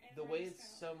Return. And the way Rise it's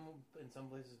Skywalker. in some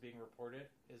places being reported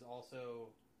is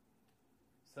also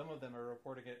some of them are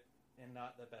reporting it in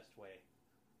not the best way.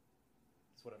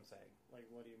 That's what I'm saying. Like,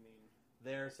 what do you mean?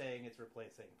 They're saying it's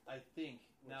replacing. I think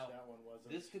Which now that one wasn't.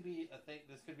 this could be a thing.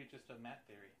 This could be just a Matt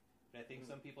theory, but I think Mhm.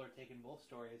 some people are taking both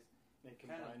stories. and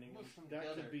kind of combining mush them that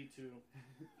together. could be too.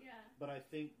 Yeah. But I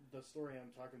think the story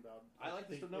I'm talking about, I like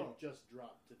this think to know. it just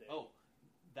dropped today. Oh,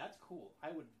 that's cool.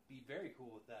 I would be very cool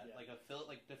with that. Yeah. Like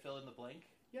to fill in the blank.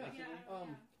 yeah. Basically.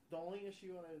 Yeah. The only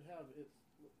issue I would have is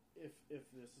if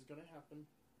this is going to happen,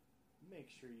 make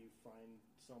sure you find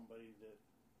somebody that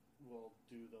will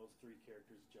do those 3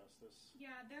 characters justice.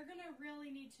 Yeah, they're gonna really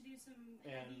need to do some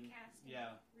heavy And- casting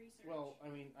yeah. research. Well, I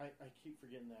mean, I keep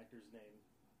forgetting the actor's name,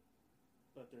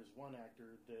 but there's one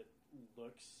actor that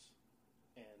looks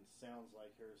and sounds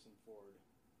like Harrison Ford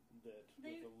that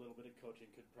They- with a little bit of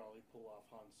coaching could probably pull off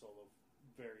Han Solo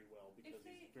very well because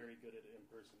they- he's very good at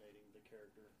impersonating the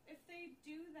character. if they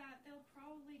do that, they'll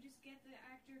probably just get the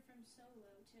actor from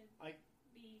Solo to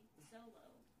be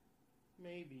Solo.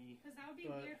 Maybe. Because that would be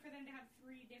But- weird for them to have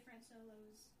 3 different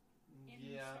Solos. In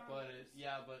Yeah, Star but Wars.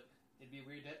 but it'd be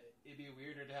weird. It'd be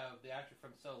weirder to have the actor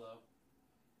from Solo,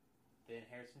 then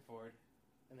Harrison Ford,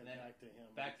 And then Then back to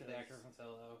him. back to the because- actor from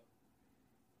Solo.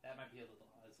 That might be a little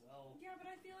odd as well. Yeah, but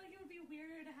I feel like it would be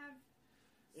weirder to have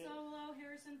Yeah. Solo,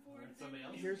 Harrison Ford, And then somebody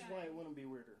else. this Here's guy. why it wouldn't be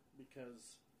weirder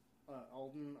because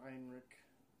Alden Ehrenreich,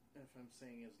 if I'm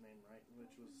saying his name right,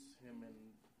 which was him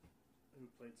and who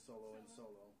played Solo in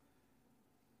Solo,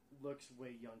 looks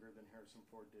way younger than Harrison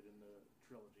Ford did in the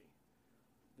trilogy.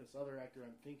 This other actor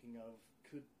I'm thinking of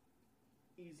could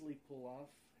easily pull off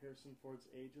Harrison Ford's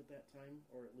age at that time,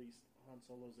 or at least Han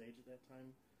Solo's age at that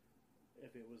time,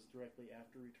 if it was directly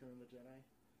after Return of the Jedi.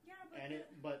 Yeah, but And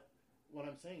but what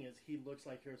I'm saying is he looks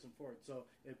like Harrison Ford, so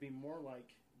it'd be more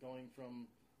like going from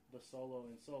the Solo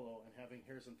and Solo and having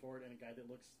Harrison Ford and a guy that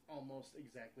looks almost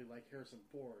exactly like Harrison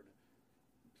Ford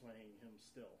playing him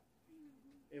still.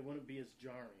 It wouldn't be as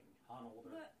jarring. Han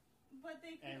older. but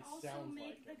they could And also sounds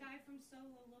make like the him. guy from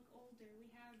Solo look older. We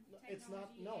have It's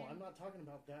not. technology No, and- I'm not talking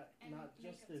about that. and Not just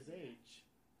makeup his to do that. age.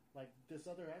 Like this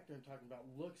other actor I'm talking about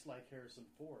looks like Harrison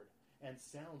Ford and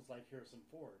sounds like Harrison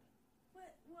Ford.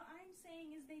 What I'm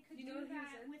saying is they could You know do what he was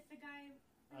that in? with the guy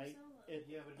from I- Solo.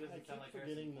 Yeah, but it doesn't I sound keep like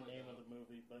forgetting Harrison the Ford, name though. of the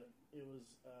movie, but it was.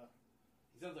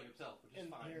 He sounds like himself, which is And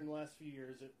fine. here in the last few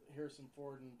years, Harrison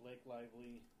Ford and Blake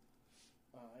Lively.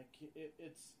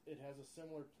 It has a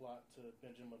similar plot to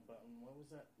Benjamin Button. What was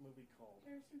that movie called?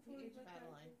 Harrison The Ford Age of looked like-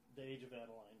 Adeline. The Age of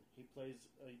Adeline. He plays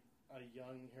a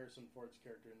young Harrison Ford's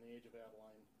character in The Age of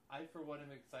Adeline. I, for one,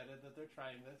 am excited that they're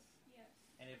trying this, Yes.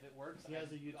 and if it works, He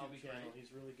has a I'll YouTube be channel. great.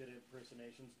 He's really good at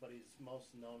impersonations, but he's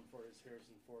most known for his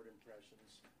Harrison Ford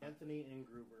impressions. Anthony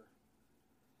Ingruber.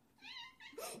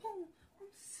 Oh, I'm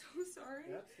so sorry.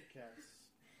 That's the cat's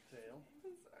tail.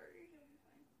 I'm sorry. It'll be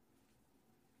fine.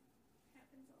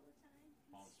 Happens all the time.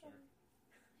 Monster.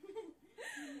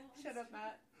 Shut up,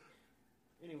 Matt.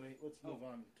 Anyway, let's move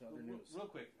on to other Real- news. Real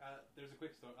quick, there's a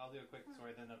quick story. I'll do a quick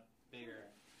story, then a bigger,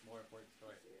 more important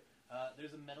story.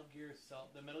 There's a the Metal Gear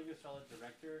Solid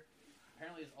director.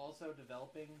 Apparently, is also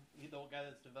developing. The guy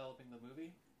that's developing the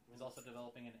movie is also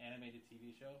developing an animated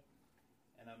TV show,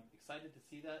 and I'm excited to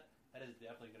see that. That is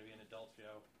definitely going to be an adult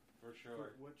show. For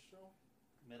sure. Which show?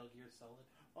 Metal Gear Solid.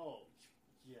 Oh,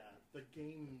 yeah. The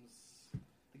games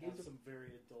The have games. some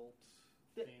very adult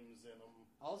The- themes in them.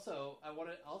 Also, I'm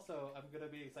gonna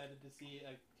be excited to see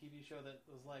a TV show that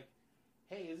was like,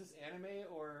 hey, is this anime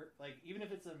or like even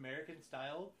if it's American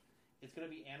style, it's gonna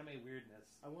be anime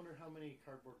weirdness. I wonder how many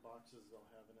cardboard boxes they'll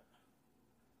have in it.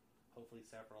 Hopefully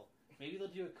several. Maybe they'll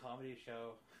do a comedy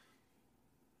show.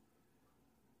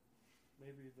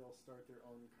 Maybe they'll start their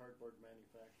own cardboard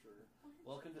manufacturer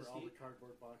Welcome to for all Steve. the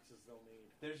cardboard boxes they'll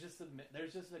need. There's just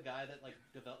a guy that like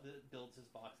that builds his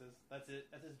boxes. That's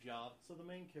it. That's his job. So the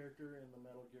main character in the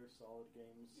Metal Gear Solid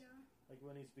games, Yeah. like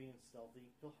when he's being stealthy,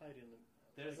 he'll hide in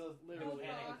There's like, a literally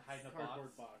mechanic box. of hiding a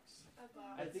cardboard box. box. A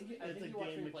box. I think It's a you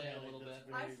watched game me play it a mechanic little that's bit.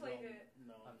 very I played well it.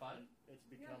 known, On fun? and it's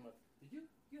become Did you?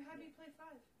 You had me play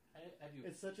 5. Have you?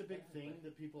 It's such a big I haven't thing played.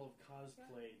 that people have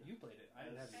cosplayed You played it. I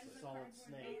didn't as have you As play a it. Solid cardboard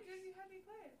Snake Because you had me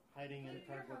play it. hiding in a Put it in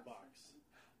your cardboard house. box.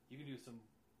 You can do some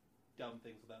dumb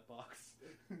things with that box.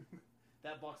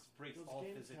 That box breaks Those all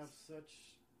games physics. have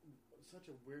such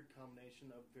a weird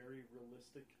combination of very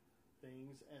realistic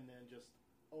things and then just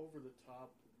over the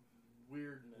top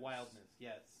weirdness. Wildness,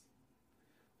 yes.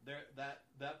 That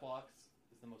box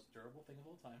is the most durable thing of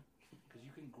all time because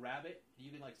you can grab it, and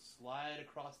you can like slide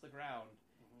across the ground,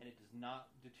 Mhm. and it does not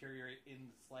deteriorate in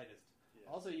the slightest. Yeah.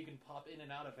 Also, you can pop in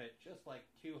and out of it just like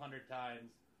 200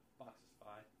 times. Box is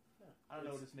fine. Yeah. I don't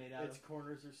know what it's made out Its of.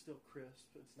 corners are still crisp.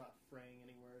 It's not fraying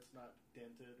anywhere. It's not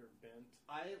dented or bent,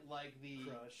 I like the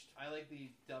crushed.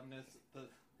 dumbness.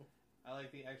 I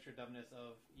like the extra dumbness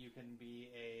of you can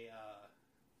be a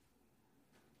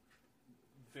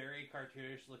very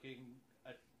cartoonish looking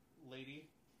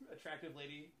attractive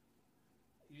lady.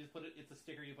 You just put it. It's a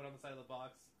sticker you put on the side of the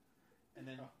box, and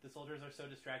then Oh. the soldiers are so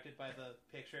distracted by the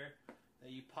picture that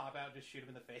you pop out and just shoot them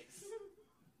in the face.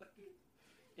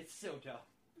 It's so dumb.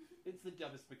 It's the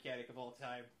dumbest mechanic of all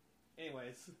time.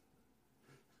 Anyways,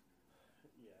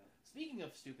 Yeah. speaking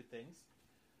of stupid things,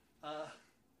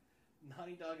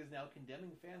 Naughty Dog is now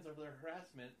condemning fans over their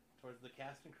harassment towards the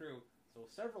cast and crew. So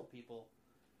several people,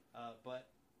 but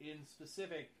in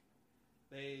specific,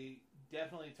 they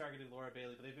definitely targeted Laura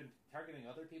Bailey, but they've been targeting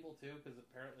other people too, because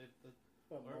apparently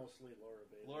But Laura- mostly Laura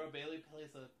Bailey. Laura Bailey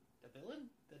plays a villain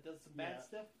that does some bad Yeah.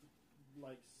 stuff.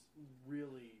 Like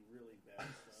really, really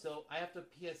bad stuff. So I have to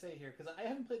PSA here because I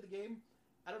haven't played the game.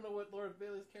 I don't know what Laura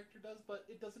Bailey's character does, but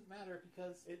it doesn't matter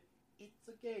because it's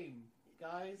a game,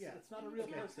 guys. Yeah. It's not a real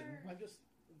It's not person. her. I'm just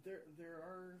there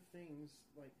are things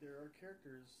like there are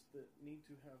characters that need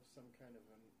to have some kind of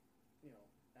an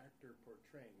actor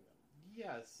portraying them.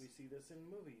 Yes. We see this in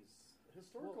movies,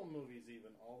 historical movies,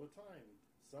 even all the time.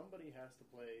 Somebody has to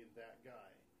play that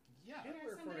guy. Yeah.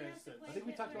 Hitler, for somebody has to instance. play I think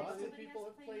we talked Hitler, about Lots of somebody people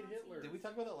has to have play played Nazi. Hitler. Did we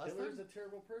talk about that last Hitler's time? a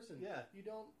terrible person. Yeah. You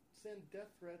don't send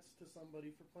death threats to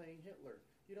somebody for playing Hitler.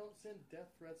 You don't send death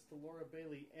threats to Laura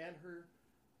Bailey and her.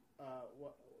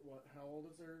 What? How old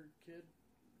is her kid?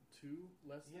 2,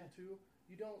 less Yeah. than 2.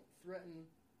 You don't threaten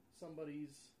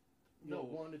somebody's No.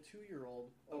 1 to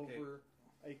 2-year-old Okay. over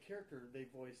a character they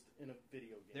voiced in a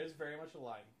video game. There's very much a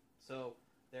line. So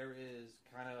there is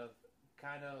kind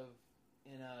of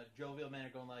in a jovial manner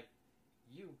going like,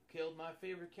 "You killed my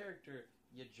favorite character,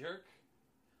 you jerk."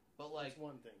 But like, That's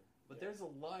one thing. but Yeah. there's a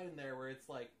line there where it's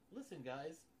like, "Listen,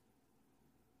 guys,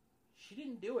 she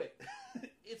didn't do it.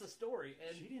 It's a story,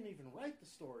 and she didn't even write the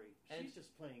story. and She's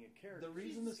just playing a character. the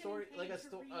reason She's the story, getting like paid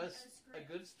to read a script.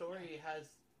 good story has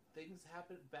things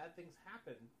happen, bad things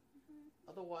happen. Mhm.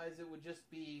 Otherwise, it would just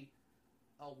be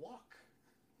a walk.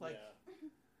 Like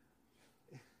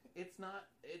Yeah. it's not.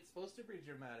 It's supposed to be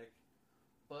dramatic,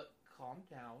 but calm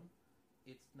down.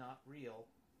 It's not real.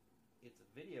 It's a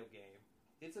video game.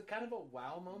 It's a kind of a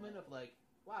wow moment of like,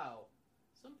 wow,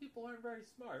 some people aren't very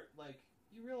smart. Like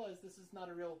you realize this is not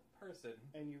a real person.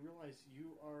 And you realize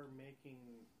you are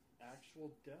making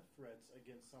actual death threats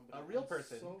against somebody A real on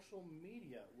person. social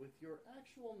media with your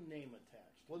actual name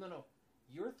attached. Well, no.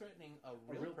 You're threatening a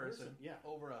real, real person, person, yeah.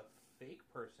 over a fake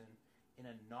person in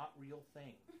a not real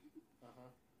thing.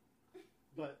 Uh-huh.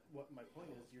 But what my point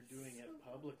is, you're doing it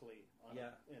publicly on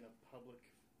Yeah. in a public.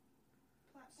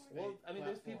 Platform. Well, I mean,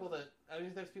 there's platform. people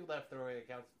that have throwaway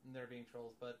accounts and they're being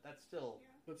trolls, but that's still. Yeah.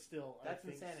 But still, That's I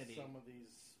think insanity. some of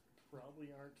these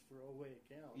probably aren't throwaway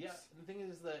accounts. Yeah, the thing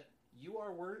is that you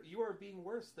are being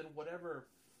worse than whatever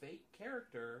fake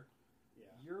character Yeah.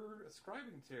 you're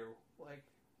ascribing to. Like,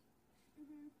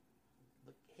 Mhm.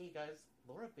 hey guys,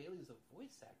 Laura Bailey's a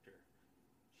voice actor.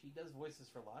 She does voices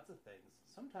for lots of things.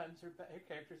 Sometimes her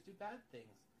characters do bad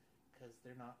things because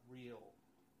they're not real.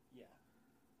 Yeah.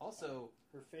 Also,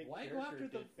 Her fake Why go character after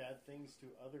the- did bad things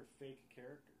to other fake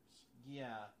characters.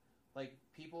 yeah, like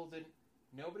people didn't.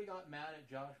 nobody got mad at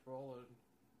Josh Brolin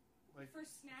like For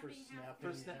snapping half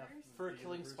snapping the half- universe. for the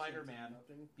killing universe Spider-Man. into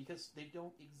nothing. because they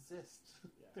don't exist.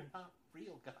 Yeah. They're not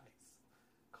real, guys.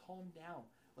 Calm down.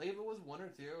 Like if it was one or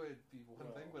two, it'd be one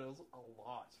Well- thing, but it was a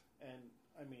lot. And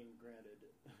I mean, granted,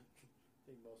 I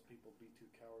think most people would be too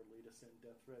cowardly to send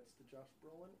death threats to Josh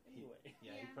Brolin anyway.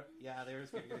 Yeah, Yeah. yeah, they were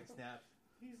scared of getting snapped.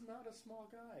 He's not a small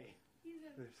guy. He's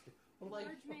a They're scared. But like,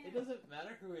 large man. it doesn't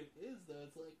matter who it is, though.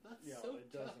 It's like that's Yeah, so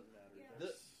it tough. doesn't matter. Yeah.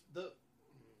 The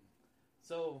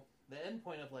so the end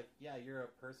point of like, yeah, you're a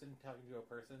person talking to a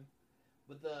person,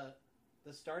 but the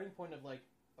starting point of like,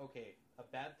 okay, a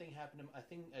bad thing happened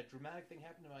to a dramatic thing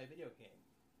happened to my video game.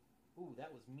 Ooh,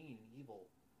 that was mean and evil.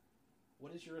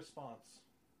 What is your response?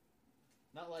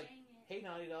 Not like, Dang it. hey,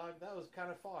 Naughty Dog, that was kind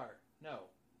of far. No.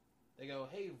 They go,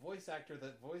 hey, voice actor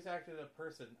that voice acted a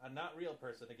person, a not real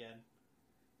person again.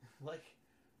 Like,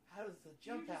 how does the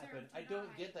jump deserve happen? to I don't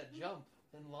die. get that jump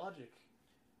in logic.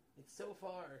 It's so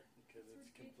far. Because It's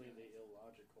it's completely ridiculous.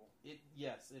 illogical.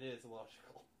 Yes, it is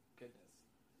illogical. Goodness.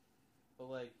 But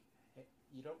like, hey,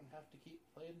 you don't have to keep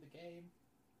playing the game.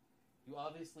 You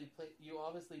obviously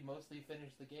mostly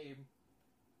finished the game,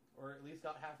 or at least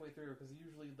got halfway through, because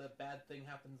usually the bad thing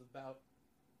happens about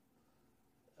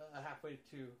halfway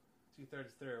to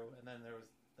 2/3 through, and then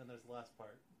there's the last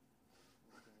part.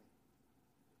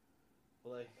 But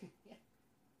like, yeah,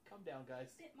 calm down, guys.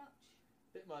 Bit much.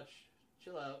 Bit much.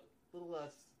 Chill out. A little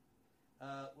less.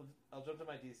 I'll jump to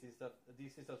my DC stuff. The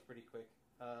DC stuff's pretty quick.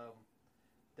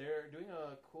 They're doing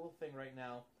a cool thing right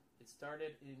now. It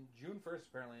started in June 1st,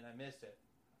 apparently, and I missed it.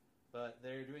 But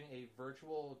they're doing a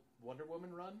virtual Wonder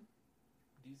Woman run.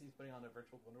 DC's putting on a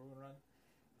virtual Wonder Woman run.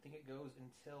 I think it goes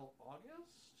until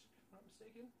August, if I'm not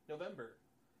mistaken. November.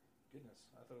 Goodness,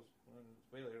 I thought it was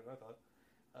way later than I thought.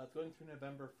 It's going through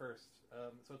November 1st.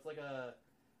 So it's like a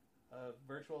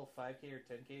virtual 5K or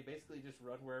 10K. Basically, just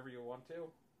run wherever you want to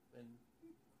and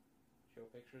show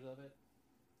pictures of it,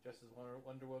 just as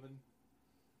Wonder Woman.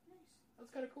 Nice. That's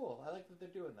kind of cool. I like that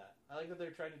they're doing that. I like that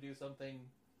they're trying to do something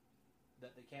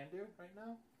that they can do right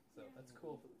now. So Yeah. that's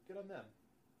cool. Good on them.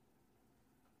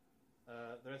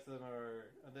 The rest of them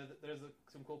are... There's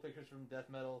some cool pictures from Death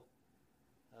Metal.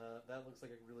 That looks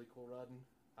like a really cool run.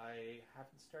 I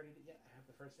haven't started it yet. I have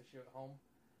the first issue at home.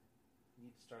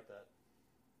 Need to start that.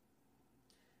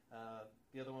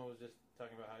 The other one was just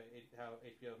talking about how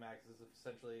HBO Max is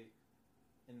essentially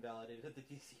invalidated the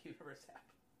DC Universe app.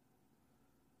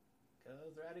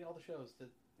 Because they're adding all the shows to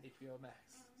HBO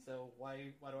Max. So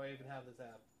why do I even have this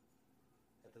app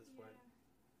at this point?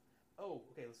 Oh,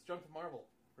 okay, let's jump to Marvel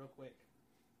real quick.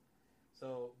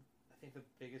 So I think the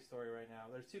biggest story right now,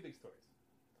 there's two big stories.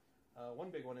 One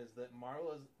big one is that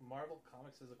Marvel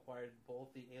Comics has acquired both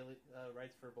the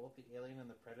rights for both the Alien and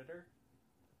the Predator,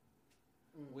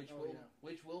 which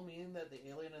will mean that the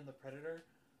Alien and the Predator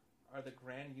are the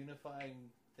grand unifying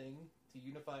thing to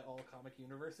unify all comic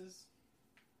universes,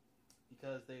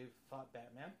 because they've fought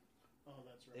Batman, Oh,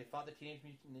 that's right. they fought the Teenage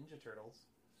Mutant Ninja Turtles,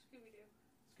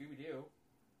 Scooby-Doo,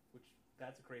 which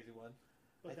that's a crazy one.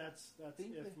 But I that's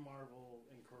think if that- Marvel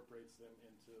incorporates them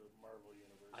into Marvel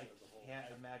Universe I as a whole. can't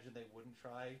imagine they wouldn't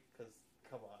try, because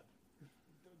come on.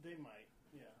 They might,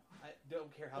 yeah. I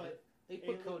don't care how But they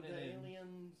put Conan the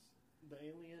in. the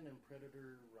Alien and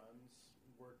Predator runs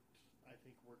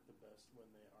worked the best when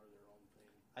they are their own thing.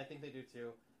 I think they do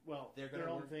too. Well, They're their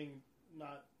gonna own work- thing,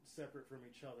 not separate from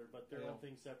each other, but their Yeah. own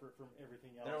thing separate from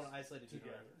everything else. Their own isolated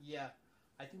together. universe. Yeah,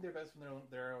 I think they're best from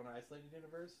their own isolated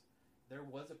universe. There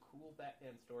was a cool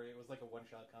Batman story. It was like a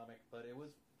one-shot comic, but it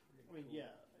was. I mean, cool.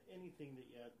 yeah, anything that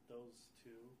you add those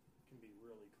two can be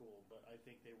really cool, but I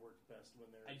think they work best when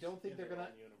they're I don't think in they're their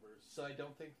gonna- own universe. So I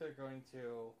don't think they're going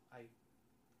to.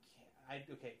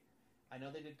 Okay. I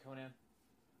know they did Conan.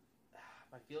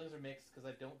 My feelings are mixed because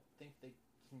I don't think they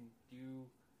can do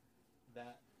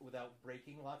that without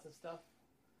breaking lots of stuff.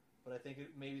 But I think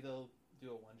maybe they'll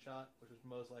do a one shot, which is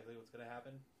most likely what's going to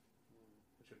happen.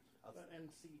 Which would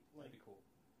And see, that'd like be cool.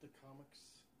 the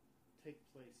comics take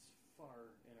place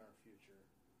far in our future,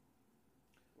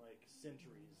 like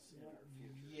centuries in our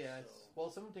future. Yes. So, Well,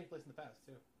 some of them take place in the past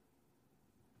too.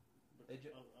 but they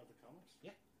ju- of the comics.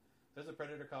 There's a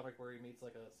Predator comic where he meets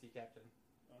like a sea captain.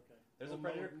 Okay. There's Well, a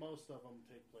Predator Most of them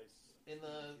take place in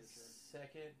the future.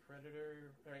 second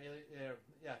Predator or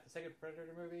the second Predator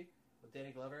movie with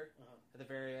Danny Glover. Uh-huh. At the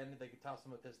very end, they could toss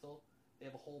him a pistol. They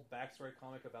have a whole backstory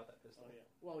comic about that pistol. Oh yeah.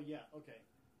 Well, yeah. Okay.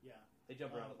 Yeah. They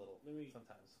jump around a little let me-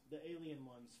 sometimes. The alien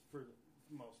ones, for the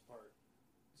most part,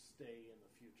 stay in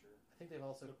the future. I think they've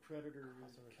also The Predator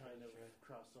crossover kind of Judge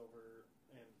crossover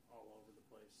and all over the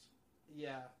place.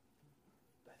 yeah.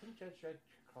 I think Judge Dredd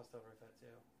crossed over with that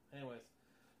too. Anyways,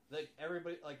 Like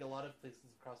everybody, like a lot of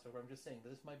places crossed over. I'm just saying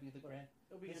this might be the grand.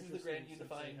 It'll be This is the interesting grand since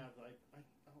unifying- they have, I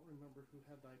don't remember who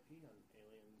had the IP on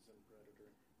Aliens and Predator.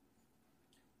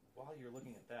 While you're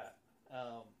looking at that,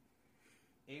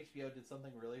 HBO did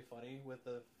something really funny with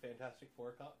the Fantastic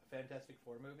Four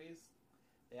movies.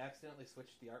 They accidentally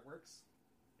switched the artworks.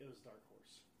 It was Dark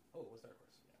Horse. Oh, it was Dark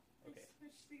Horse. Yeah. Okay.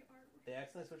 Switch the artwork. They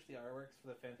accidentally switched the artworks for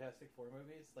the Fantastic Four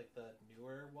movies, like the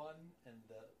newer one and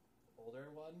the older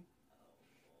one. Oh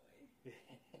boy.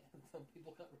 Some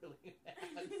people got really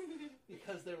mad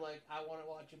because they're like, "I want to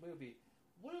watch a movie."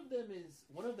 One of them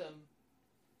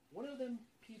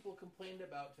people complained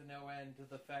about to no end to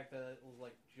the fact that it was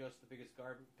like just the biggest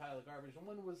pile of garbage, and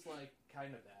one was like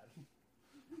kind of bad.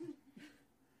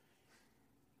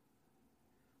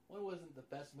 One wasn't the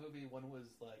best movie. One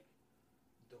was like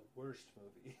the worst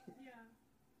movie. Yeah.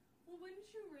 Well,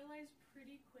 wouldn't you realize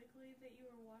pretty quickly that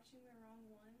you were watching the wrong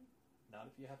one?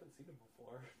 Not if you haven't seen them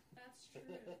before. That's true.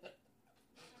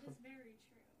 That is very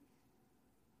true.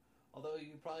 Although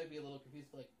you'd probably be a little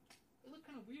confused, like, they look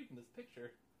kind of weird in this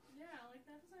picture. Yeah, like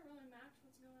that doesn't really match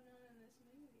what's going on in this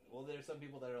movie. Well, there's some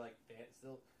people that are like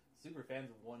still super fans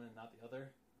of one and not the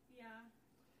other. Yeah.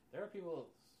 There are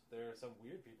some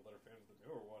weird people that are fans of the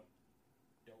newer one.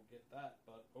 Don't get that,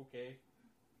 but okay.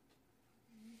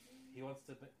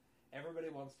 Everybody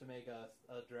wants to make a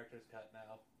director's cut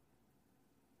now,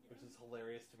 which is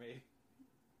hilarious to me.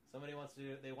 Somebody wants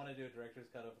to they want to do a director's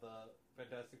cut of the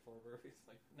Fantastic Four movies.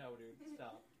 Like, no, dude,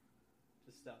 stop.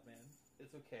 Just stop, man.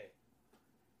 It's okay.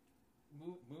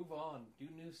 Move on. Do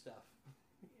new stuff.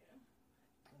 Yeah.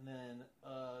 And then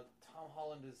Tom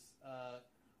Holland is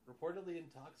reportedly in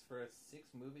talks for a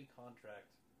 6-movie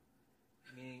contract,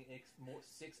 meaning 6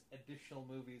 additional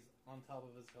movies on top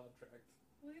of his contract.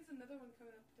 Well, he has another one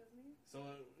coming up, doesn't he? So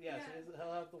Yeah. so he'll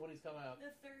have the one he's coming out.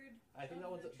 The third. I think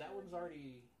of that the one's trilogy.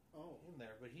 already in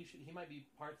there, but he might be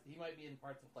in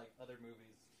parts of like other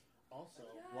movies. Also,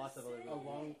 Yeah, Lots of other sick. movies.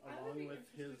 along be with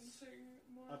interested in his seeing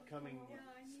more upcoming Tom Holland.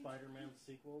 Yeah, I need Spider-Man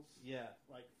sequels, Yeah.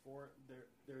 like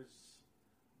there's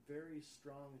very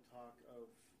strong talk of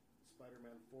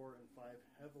Spider-Man 4 and 5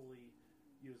 heavily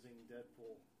using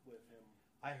Deadpool with him.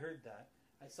 I heard that.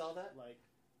 I saw that. Like,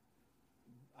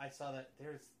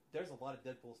 There's a lot of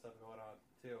Deadpool stuff going on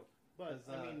too. but 'Cause,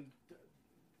 I mean,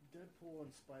 Deadpool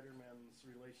and Spider-Man's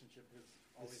relationship has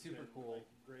always super been cool. like,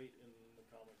 great in the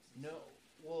comics. and No, stuff.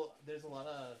 well, there's a lot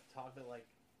of talk that like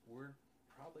we're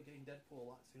probably getting Deadpool a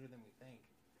lot sooner than we think.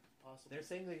 Possibly. They're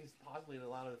saying that he's possibly in a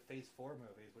lot of the Phase 4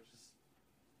 movies, which is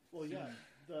Well, yeah,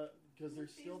 because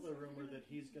there's What still the phases are rumor we that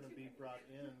he's in going to be too? brought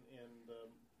in the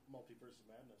Multiverse of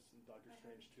Madness and Doctor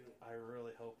Strange 2. I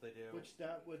really hope they do. Which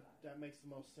that makes the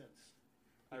most sense.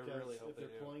 I really hope if they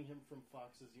they're do. pulling him from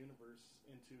Fox's universe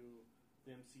into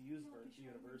the MCU's Well, he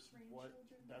showed universe, his what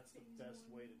grandchildren that's the phase best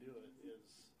 1. way to do it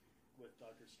is with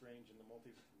Doctor Strange and the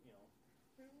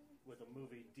Really? with a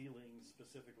movie dealing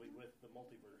specifically with the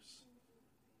multiverse.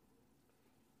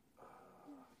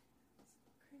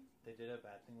 Crazy. They did a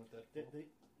bad thing with They Deadpool. they should.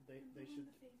 The phases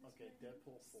Okay, where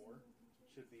Deadpool he 4 was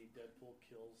should be Deadpool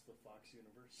kills the Fox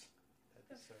universe. That'd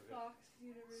The be so good. Fox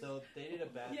universe. So they did a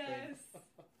bad yes.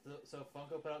 thing. So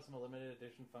Funko put out some limited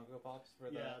edition Funko Pops for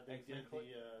the Yeah, they X-Men did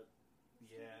the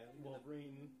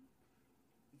Wolverine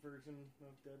version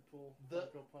of Deadpool The-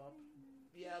 Funko Pop.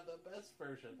 the best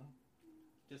version.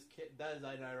 Just that is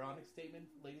an ironic statement,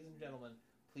 ladies and gentlemen.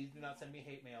 Please do not send me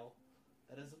hate mail.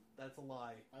 That's a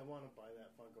lie. I want to buy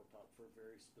that Funko Pop for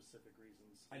very specific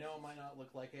reasons. I know it might not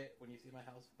look like it when you see my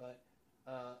house, but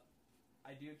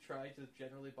I do try to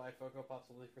generally buy Funko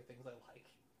Pops only for things I like.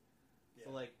 Yeah.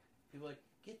 So like people are like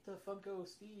get the Funko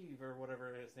Steve or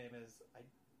whatever his name is.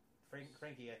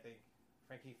 Frankie, I think.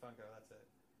 Frankie Funko. That's it.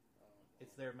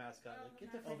 It's their mascot. Oh, Like, the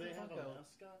get the Oh, Frankie they have Funko. a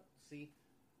mascot? See,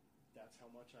 that's how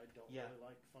much I don't Yeah.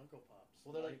 really like Funko Pops.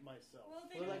 Well, they're like- myself. Well,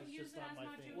 they Well, don't like- use just it not as my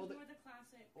much. thing. It Well, was they- more the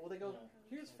classic. Well, they go, Yeah.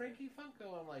 here's Okay. Frankie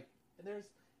Funko. I'm like, and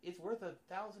it's worth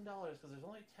 $1,000 because there's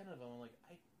only 10 of them. I'm like,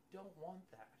 I don't want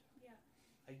that. Yeah.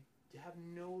 I have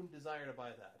no desire to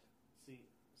buy that. See,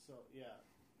 so yeah,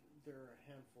 there are a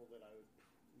handful that I would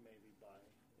maybe buy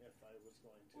if I was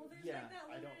going to. Well, there's Yeah. like that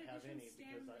I don't limited have edition any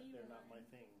Stan because Lee they're not one. my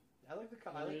thing. I like the.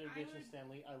 Limited I edition would-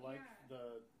 Stanley. I like yeah.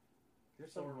 the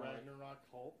There's some Thor of them I like. Ragnarok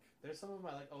Hulk, There's some of them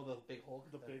I like. Oh, the big Hulk.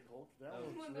 the big Hulk. That Oh.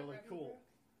 one's One that really Revan cool. broke.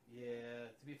 Yeah.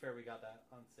 To be fair, we got that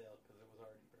on sale because it was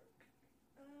already broke.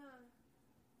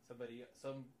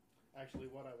 Some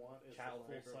Actually, what I want is Child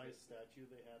the labor. full-size statue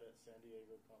they had at San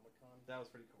Diego Comic Con. that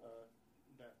was pretty cool.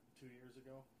 That 2 years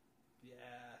ago.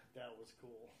 Yeah. That was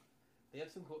cool. They have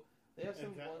some cool. They have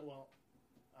some. And that, one- well,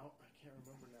 I can't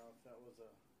remember now if that was a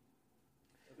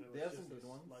If it was They have just some good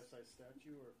a ones. life-size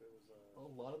statue, or if it was A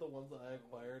lot of the ones that I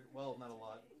acquired, well, not a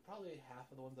lot. Probably half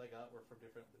of the ones I got were from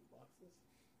different loot boxes.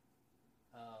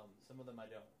 Some of them I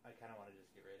don't. I kind of want to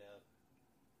just get rid of.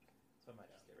 So I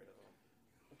might just get rid of them.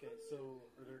 Okay, so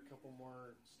are there a couple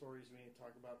more stories we need to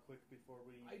talk about quick before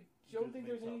we? I do don't the think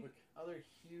main there's any topic? other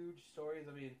huge stories.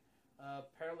 I mean,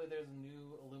 apparently there's a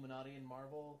new Illuminati in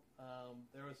Marvel.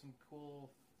 There was some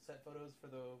cool set photos for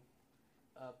the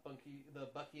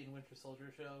Bucky and Winter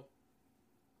Soldier show.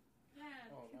 Yeah,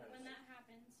 Oh, nice. when that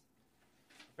happens.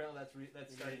 Apparently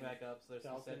that's starting back up. So there's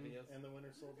some set Falcon videos. and the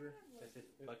Winter Soldier. It's just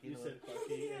Bucky You and said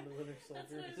Bucky and the Winter That's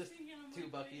Soldier. what I It's was just thinking. I'm two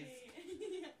like, Buckys. wait.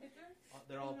 Yeah. Is there?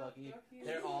 They're all Not Bucky. Bucky.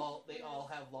 They all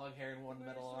have long hair and one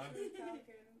Winter metal arm, Soldier,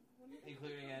 Falcon. Wouldn't it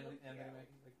including be Anthony Loki?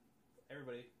 Mackie. Like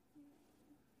everybody,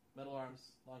 metal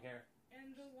arms, long hair,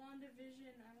 And the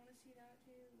WandaVision, I want to see that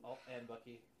too. and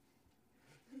Bucky.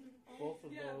 Both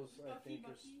of Yeah, those, I Bucky, think,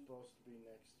 are Bucky. supposed to be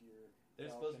next year. They're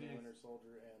Falcon supposed to be and Winter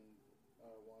Soldier and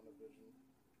WandaVision,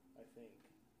 I think.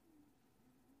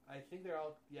 I think they're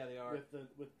all. Yeah, they are. With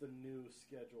the new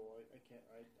schedule, I can't.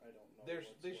 I don't know.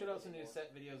 They should also new anymore.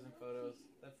 set videos and photos.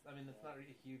 That's not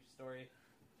really a huge story.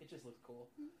 It just looks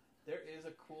cool. There is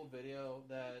a cool video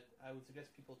that I would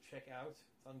suggest people check out.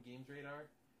 It's on Games Radar.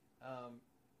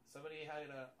 Somebody had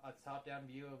a top-down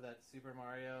view of that Super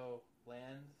Mario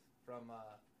Land from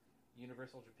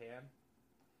Universal Japan,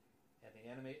 and the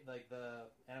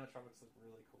animatronics look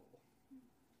really cool.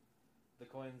 The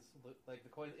coins look like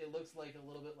the coin. It looks like a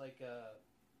little bit like a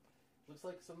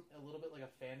little bit like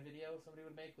a fan video somebody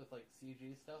would make with like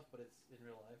CG stuff, but it's in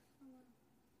real life.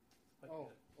 It's quite Oh,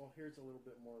 good. well, here's a little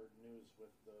bit more news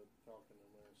with the Falcon and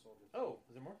Winter Soldier. Oh,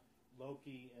 is there more?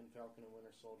 Loki and Falcon and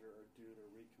Winter Soldier are due to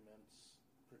recommence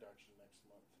production next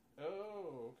month.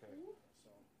 Oh, okay.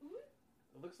 So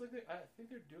It looks like I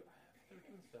think they're doing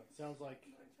stuff. sounds like,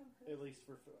 at least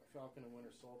for Falcon and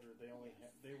Winter Soldier,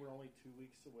 they were only 2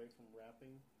 weeks away from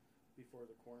wrapping before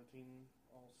the quarantine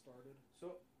all started.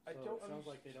 So I So don't. it sounds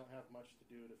like they don't have much to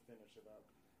do to finish it up.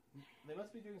 They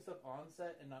must be doing stuff on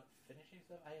set and not finishing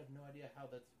stuff. I have no idea how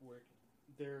that's working.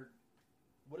 They're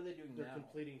What are they doing now?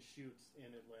 completing shoots in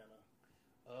Atlanta.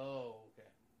 Oh, okay.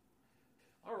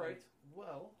 All right.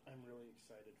 Well, I'm really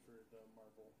excited for the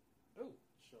Marvel oh,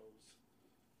 shows.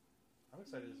 I'm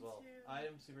excited Me as well. too. I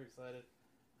am super excited.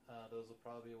 Those will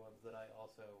probably be ones that I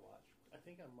also watch. I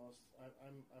think I'm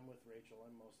with Rachel.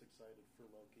 I'm most excited for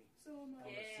Loki. So am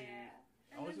I. I wanna see-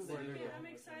 And I wanna then see where they're second, going I'm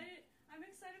with excited. I'm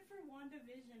excited for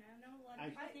WandaVision. I know a lot I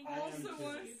of people think I it's also stupid.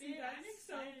 wanna see that I'm so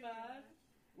excited for bad. that.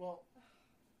 Well,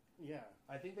 yeah.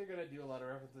 I think they're gonna do a lot of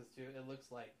references to. It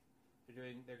looks like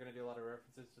they're gonna do a lot of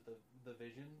references to the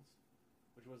Visions,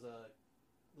 which was a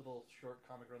little short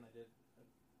comic run they did.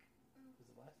 Was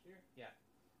it last year? Yeah,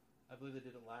 I believe they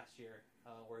did it last year,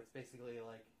 where it's basically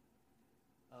like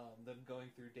them going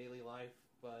through daily life,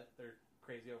 but they're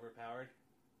crazy overpowered.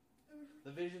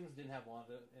 The Visions didn't have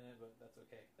Wanda in it, but that's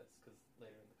okay. That's because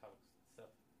later in the comics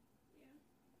stuff.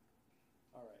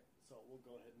 Yeah. All right. So we'll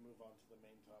go ahead and move on to the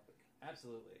main topic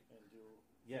Absolutely. and do.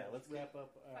 Yeah, let's wrap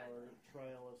up our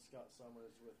trial of Scott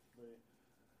Summers with the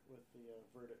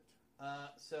verdict.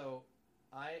 So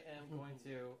I am going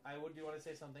to. Do you want to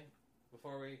say something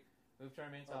before we move to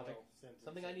our main topic? Oh, well,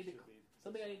 Something I need to- should be-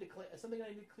 Something I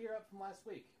need to clear up from last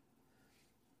week.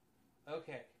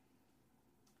 Okay.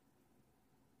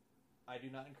 I do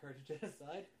not encourage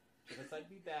genocide. Genocide would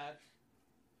be bad.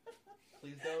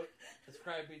 Please don't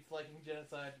ascribe me to liking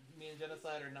genocide. Me and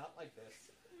genocide are not like this.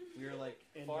 We are like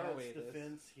In far Matt's away this.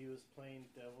 defense, he was playing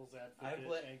devil's I advocate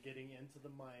play- and getting into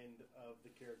the mind of the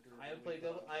character. I am that we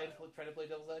put on trial. trying to play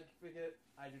devil's advocate.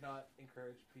 I do not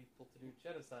encourage people to do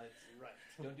genocides. Right.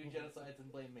 Don't do genocides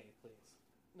and blame me, please.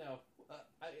 No,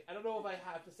 I don't know if I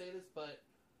have to say this, but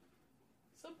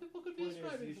some people could be Point is,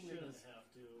 ascribing you to shouldn't weirdness. have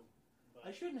to. But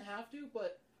I shouldn't have to,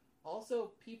 but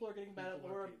also people are getting mad at People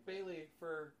are Laura people. Bailey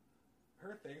for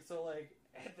her thing. So like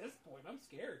at this point, I'm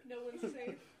scared. No one's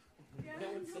safe. Yeah,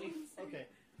 No one's safe. Okay,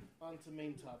 on to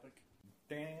main topic.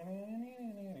 Yeah.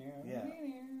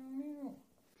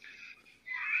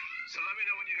 So let me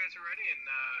know when you guys are ready, and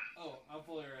Oh, I'm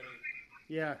fully ready.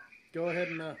 Yeah, go ahead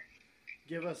and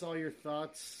give us all your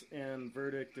thoughts and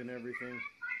verdict and everything.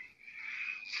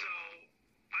 so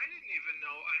I didn't even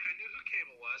know. I knew who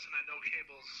Cable was, and I know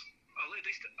Cable's at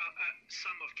least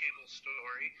some of Cable's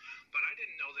story, but I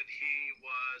didn't know that he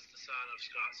was the son of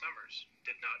Scott Summers.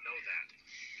 Did not know that.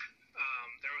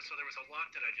 There was a lot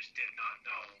that I just did not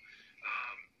know.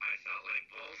 I felt like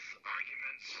both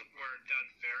arguments were done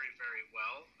very, very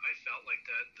well. I felt like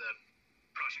the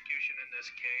prosecution in this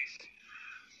case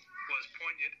was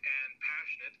poignant and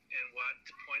passionate in what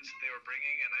points they were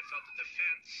bringing, and I felt the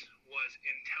defense was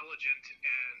intelligent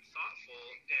and thoughtful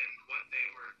in what they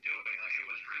were doing. Like, it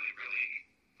was really, really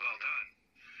well done.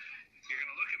 You're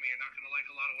going to look at me, you're not going to like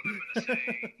a lot of what I'm going to say.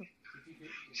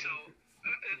 So,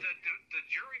 the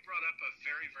jury brought up a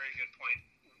very, very good point.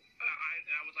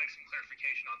 I would like some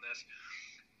clarification on this.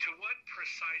 To what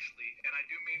precisely, and I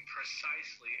do mean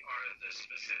precisely, are the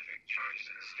specific charges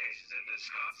in this case? Is it that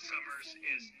Scott Summers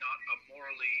is not a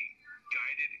morally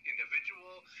guided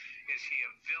individual? Is he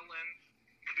a villain?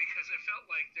 Because it felt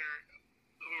like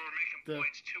we were making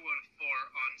points 2 and 4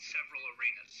 on several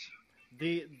arenas.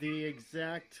 The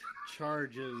exact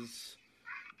charge is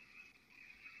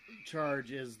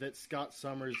that Scott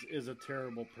Summers is a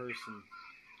terrible person.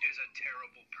 Is a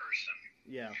terrible person.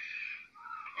 Yeah.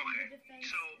 Okay,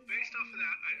 so based off of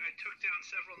that, I took down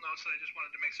several notes that I just wanted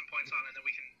to make some points on, and then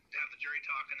we can have the jury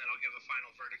talk, and then I'll give a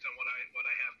final verdict on what I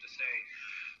have to say.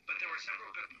 But there were several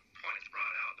good points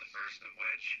brought out, the first of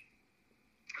which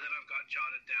that I've got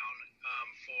jotted down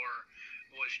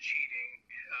was cheating,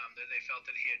 that they felt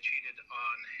that he had cheated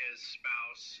on his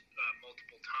spouse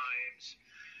multiple times,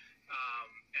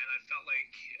 and I felt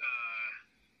like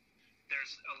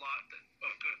there's a lot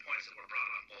of good points that were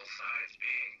brought on both sides,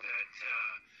 being that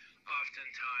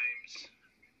oftentimes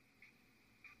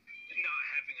not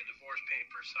having a divorce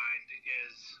paper signed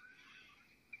is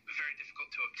very difficult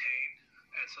to obtain.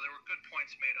 And so there were good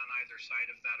points made on either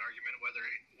side of that argument, whether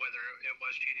it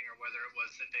was cheating or whether it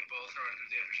was that they both are under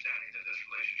the understanding that this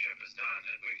relationship is done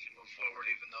and we can move forward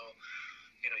even though,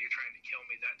 you're trying to kill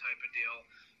me, that type of deal.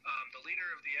 The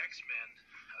leader of the X-Men,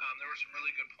 there were some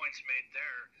really good points made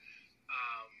there.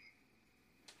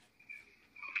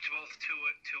 Both to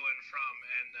and from,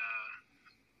 and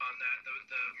on that, the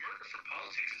murder for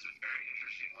politics is a very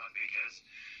interesting one because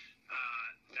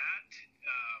that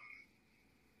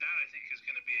I think is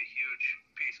going to be a huge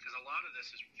piece, because a lot of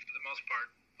this is, for the most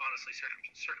part, honestly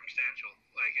circumstantial.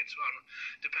 Like,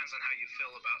 depends on how you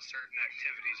feel about certain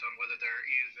activities, on whether they're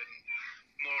even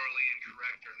morally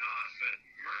incorrect or not. But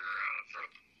murder from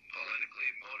a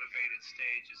politically motivated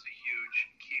stage is a huge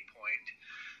key point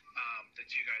that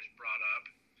you guys brought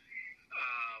up.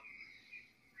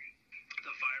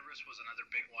 The virus was another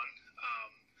big one.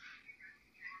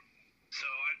 So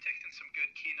I've taken some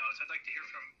good keynotes. I'd like to hear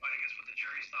from, I guess, what the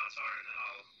jury's thoughts are, and then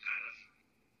I'll kind of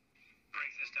break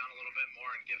this down a little bit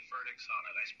more and give verdicts on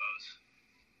it, I suppose.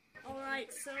 Alright,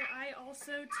 so I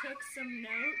also took some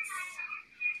notes,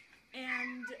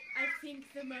 and I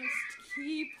think the most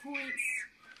key points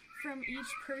from each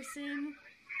person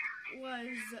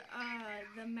was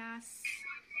the mass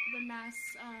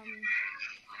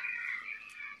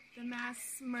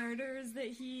murders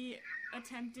that he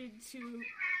attempted to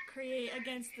create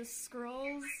against the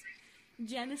Skrulls,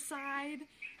 genocide,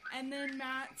 and then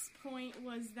Matt's point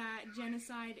was that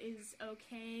genocide is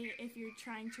okay if you're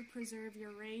trying to preserve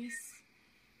your race,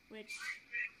 which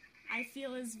I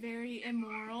feel is very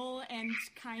immoral and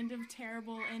kind of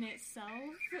terrible in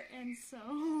itself, and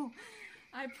so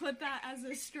I put that as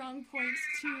a strong point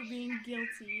to being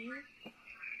guilty.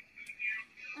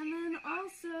 And then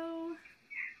also,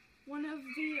 one of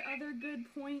the other good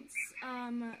points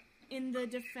in the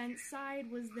defense side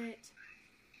was that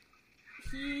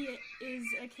he is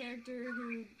a character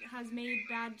who has made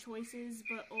bad choices,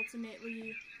 but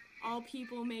ultimately all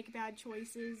people make bad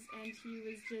choices, and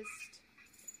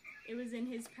it was in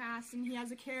his past, and he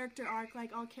has a character arc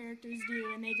like all characters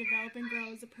do, and they develop and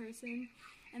grow as a person,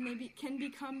 and they can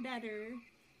become better.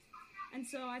 And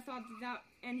so I thought that,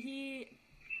 and he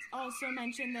also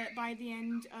mentioned that by the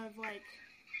end of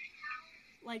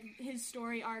like his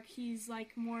story arc, he's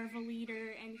like more of a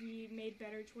leader, and he made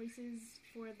better choices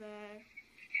for the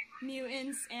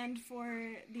mutants and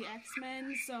for the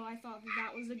X-Men, so I thought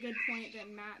that was a good point that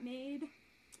Matt made.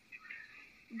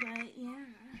 But yeah,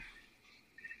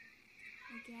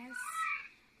 I guess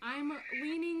I'm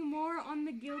leaning more on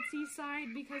the guilty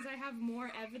side because I have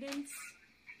more evidence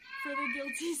for the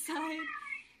guilty side,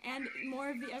 and more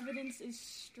of the evidence is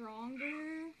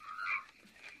stronger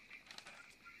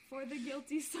for the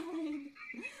guilty side.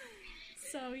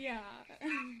 So yeah.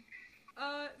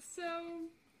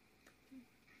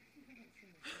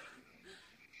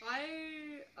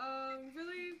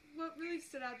 What really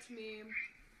stood out to me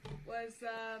was,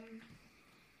 I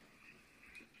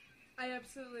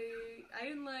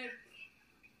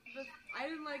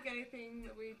didn't like anything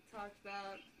that we talked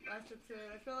about last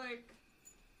episode. I feel like,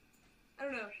 I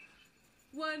don't know.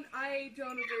 One, I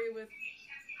don't agree with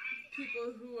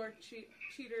people who are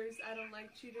cheaters. I don't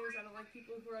like cheaters. I don't like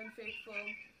people who are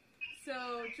unfaithful.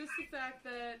 So, just the fact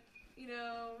that,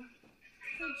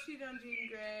 he cheated on Jean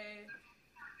Grey,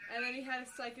 and then he had a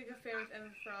psychic affair with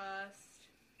Emma Frost.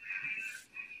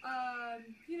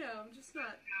 I'm just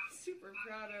not super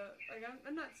proud of, like,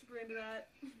 I'm not super into that.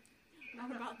 Not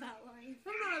about that life.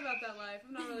 I'm not about that life.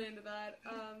 I'm not really into that.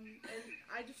 And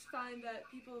I just find that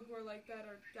people who are like that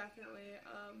are definitely,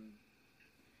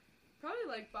 probably,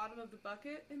 like, bottom of the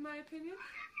bucket, in my opinion.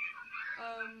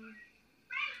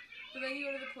 But then you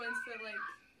go to the points that, like,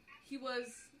 he was,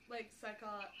 like,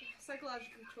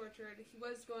 psychologically tortured. He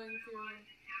was going through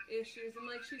issues. And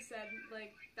like she said,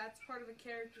 like, that's part of a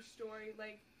character story.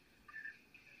 Like,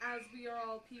 as we are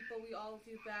all people, we all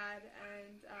do bad.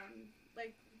 And,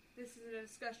 like, this isn't a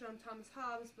discussion on Thomas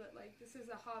Hobbes, but, like, this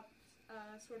is a Hobbes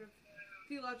sort of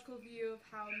theological view of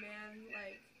how man,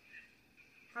 like,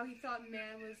 how he thought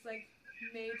man was, like,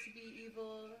 made to be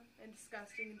evil and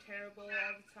disgusting and terrible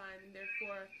all the time, and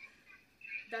therefore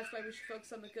that's why we should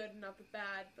focus on the good and not the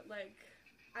bad. But, like,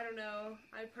 I don't know,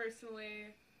 I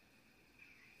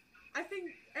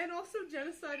think, and also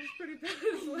genocide is pretty bad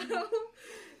as well,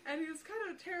 and he was kind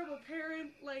of a terrible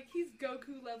parent. Like, he's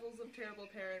Goku levels of terrible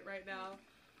parent right now.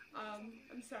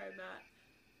 I'm sorry, Matt,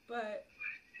 but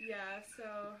yeah,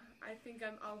 so I think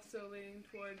I'm also leaning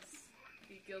towards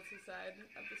the guilty side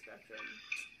of the spectrum.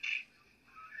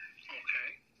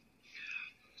 Okay.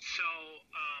 So,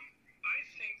 I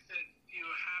think that you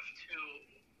have to,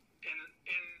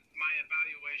 in my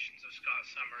evaluations of Scott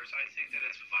Summers, I think that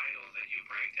it's vital that you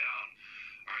break down,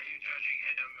 are you judging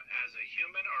him as a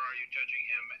human or are you judging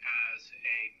him as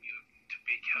a mutant?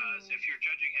 Because if you're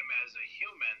judging him as a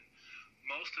human,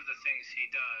 most of the things he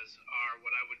does are what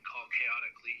I would call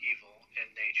chaotically evil in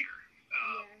nature.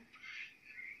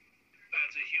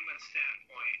 As a human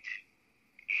standpoint,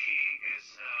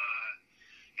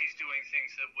 he's doing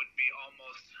things that would be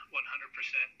almost 100%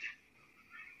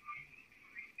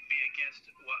 be against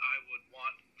what I would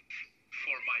want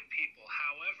for my people.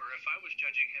 However, if I was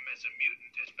judging him as a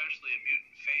mutant, especially a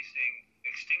mutant facing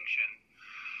extinction,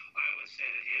 I would say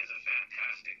that he is a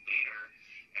fantastic leader,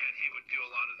 and he would do a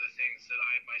lot of the things that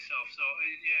I myself. So,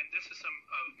 yeah, and this is some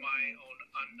of my own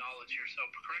unknowledge here, so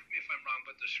correct me if I'm wrong,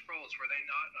 but the Skrulls, were they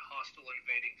not a hostile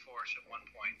invading force at one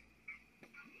point?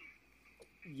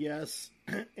 Yes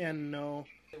and no.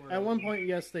 At one point,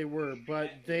 yes, they were,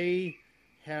 but they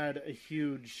had a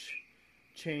huge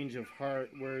change of heart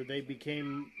where they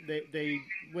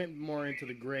went more into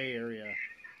the gray area,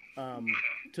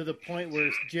 to the point where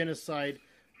it's genocide.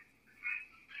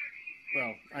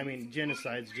 Well, I mean,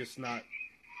 genocide's just not.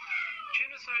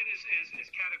 Genocide is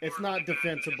categorically It's not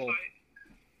defensible.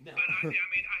 But I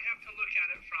mean, I have to look at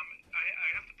it from. I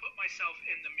have to put myself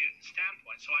in the mutant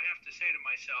standpoint. So I have to say to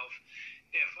myself,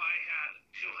 if I had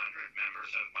 200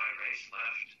 members of my race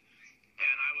left,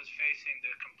 and I was facing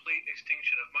the complete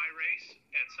extinction of my race,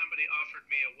 and somebody offered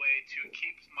me a way to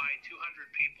keep my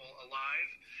 200 people alive,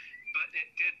 but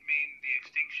it did mean the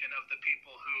extinction of the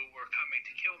people who were coming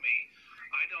to kill me,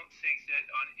 I don't think that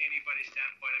on anybody's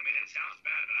standpoint, I mean, it sounds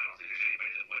bad, but I don't think there's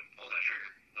anybody that wouldn't pull that trigger.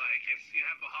 Like, if you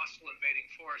have a hostile invading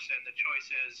force and the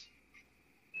choice is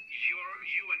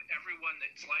you and everyone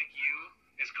that's like you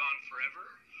is gone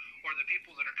forever, or the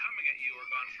people that are coming at you are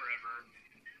gone forever,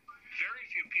 very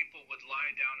few people would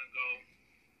lie down and go,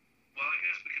 well, I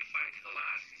guess we could fight to the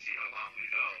last and see how long we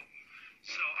go.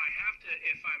 So I have to,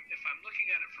 if I'm looking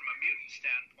at it from a mutant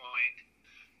standpoint,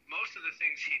 most of the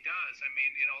things he does, I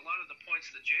mean, you know, a lot of the points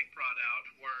that Jake brought out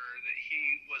were that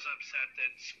he was upset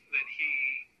that he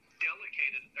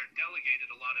delegated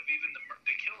a lot of even the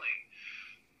killing.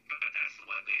 But that's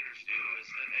what leaders do,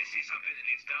 is that they see something that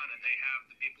needs done and they have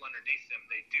the people underneath them,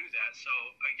 they do that. So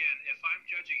again, if I'm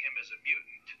judging him as a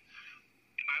mutant,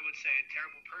 I would say a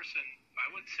terrible person. I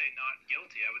would say not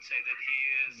guilty. I would say that he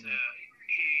is,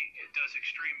 he does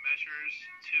extreme measures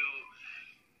to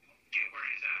get where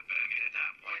he's at. But I mean, at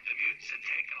that point, the mutants had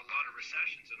taken a lot of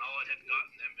recessions, and all it had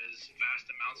gotten them is vast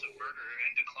amounts of murder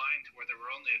and decline to where there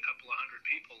were only a couple of hundred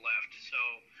people left. So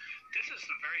this is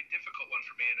a very difficult one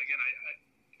for me. And again,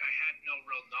 I had no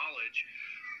real knowledge.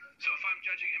 So if I'm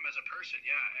judging him as a person,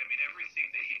 yeah, I mean, everything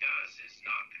that he does is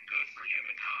not good for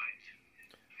humankind.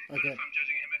 Okay. But if I'm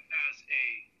judging him as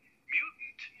a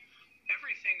mutant,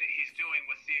 everything that he's doing,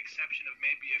 with the exception of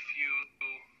maybe a few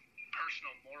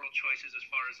personal moral choices as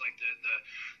far as like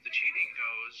the cheating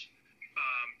goes,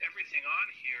 everything on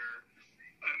here,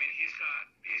 I mean, he's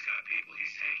got people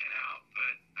he's taken out.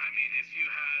 But I mean, if you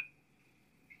had,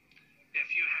 I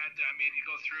mean, you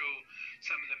go through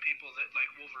some of the people that like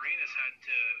Wolverine has had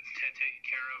to take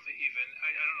care of. Even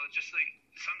I don't know, just like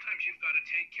sometimes you've got to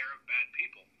take care of bad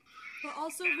people. But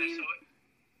also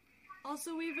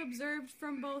we've observed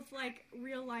from both like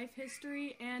real life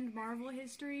history and Marvel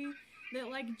history that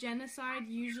like genocide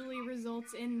usually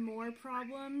results in more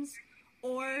problems,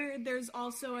 or there's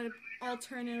also an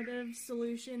alternative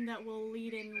solution that will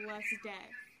lead in less death.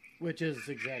 Which is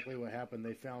exactly what happened.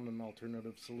 They found an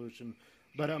alternative solution.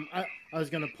 But I was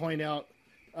going to point out,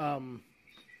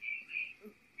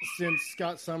 since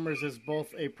Scott Summers is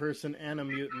both a person and a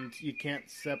mutant, you can't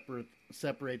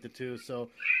separate the two. So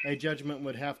a judgment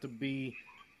would have to be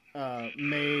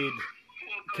made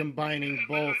combining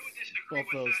both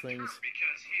those things.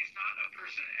 Because he's not a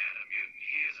person and a mutant.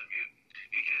 He is a mutant.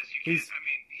 Because you He's can't, I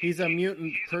mean, he's a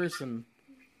mutant person.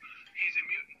 He's a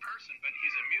mutant person, but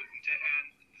he's a mutant, and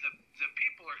the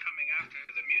people are coming after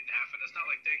the mutant half, and it's not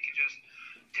like they can just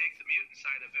take the mutant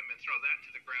side of him and throw that to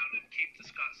the ground and keep the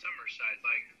Scott Summers side.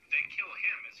 Like, they kill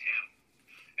him as him,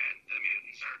 and the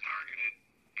mutants are targeted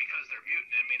because they're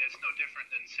mutant. I mean, it's no different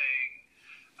than saying,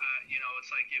 it's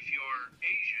like if you're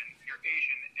Asian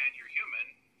and you're human,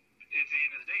 at the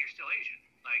end of the day, you're still Asian.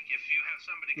 Like, if you have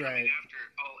somebody coming Right. after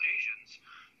all Asians,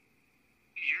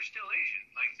 you're still Asian.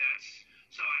 Like,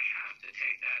 so I have to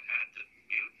take that at the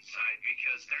mutant side,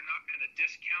 because they're not going to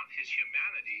discount his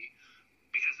humanity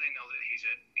because they know that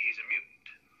he's a mutant.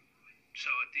 So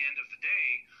at the end of the day,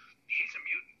 he's a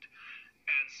mutant.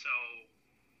 And so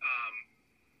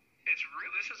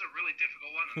this is a really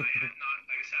difficult one, and I had not,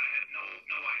 like I said, I had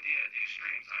no idea the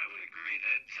extremes. I would agree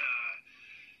that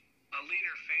a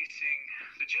leader facing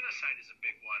the genocide is a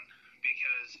big one,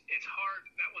 because it's hard.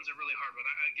 That one's a really hard one.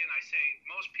 I say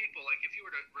most people, like, if you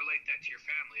were to relate that to your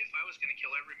family, if I was going to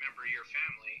kill every member of your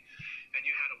family and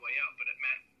you had a way out, but it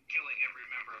meant killing every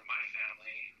member of my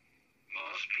family,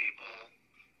 most people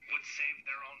would save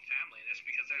their own family. And it's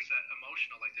because there's that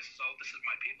emotional, like, this is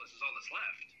my people, this is all that's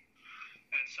left.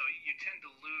 And so you tend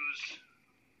to lose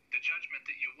the judgment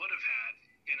that you would have had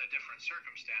in a different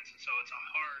circumstance. And so it's a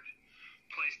hard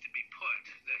place to be put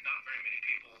that not very many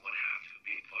people would have to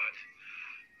be put.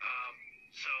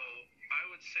 So I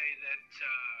would say that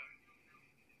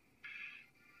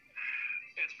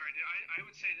it's very. I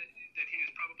would say that he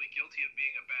is probably guilty of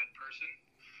being a bad person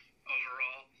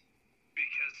overall,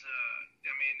 because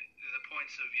the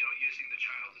points of using the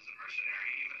child as a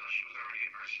mercenary, even though she was already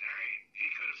a mercenary, he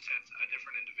could have sent a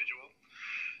different individual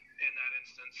in that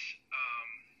instance.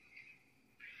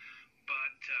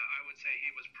 But I would say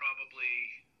he was probably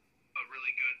a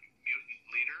really good mutant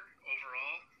leader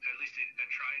overall. At least he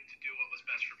tried to do what was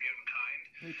best for mutant kind.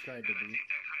 He tried to and be.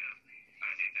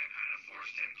 I think that kind of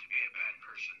forced him to be a bad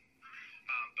person.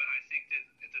 But I think that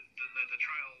the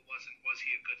trial wasn't, was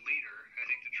he a good leader? I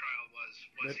think the trial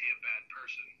was he a bad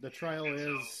person? The trial And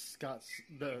is so, Scott.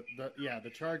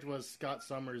 The charge was Scott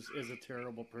Summers is a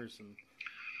terrible person.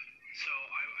 So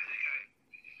I think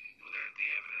the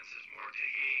evidence is more to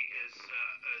he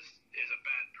is a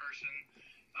bad person,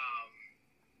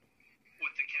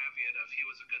 with the caveat of he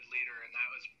was a good leader, and that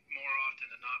was more often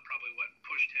than not probably what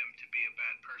pushed him to be a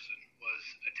bad person, was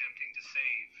attempting to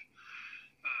save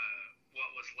what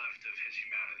was left of his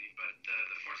humanity. But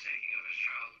the forsaking of his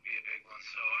child would be a big one.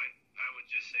 So I would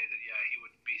just say that he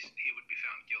would be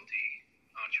found guilty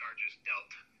on charges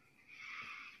dealt.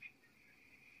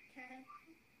 Okay.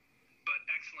 But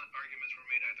excellent arguments were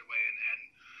made either way, and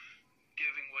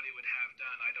given what he would have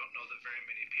done, I don't know that very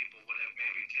many people would have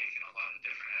maybe taken a lot of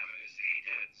different avenues that he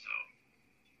did. So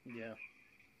Yeah.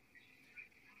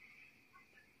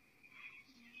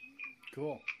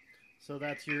 Cool. So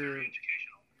that's very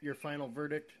educational. your final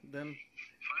verdict then?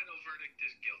 Final verdict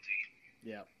is guilty.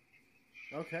 Yeah.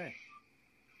 Okay.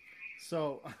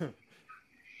 So,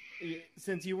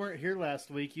 since you weren't here last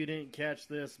week, you didn't catch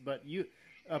this, but you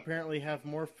apparently have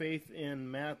more faith in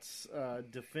Matt's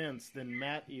defense than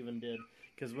Matt even did.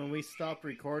 Because when we stopped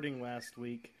recording last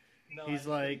week, No, he's I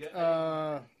like, didn't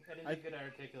do good at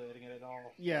articulating it at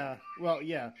all. yeah, well,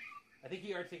 yeah. I think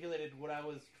he articulated what I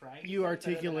was trying to You say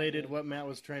articulated better what Matt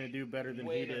was trying to do better than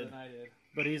way he better did. than I did.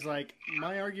 But he's like,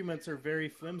 my arguments are very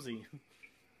flimsy.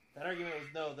 That argument was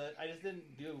that I just didn't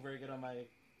do very good on my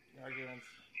arguments.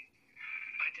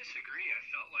 I disagree. I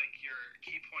felt like your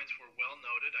key points were well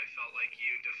noted. I felt like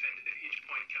you defended each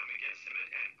point coming against him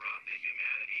and brought the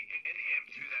humanity in him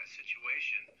through that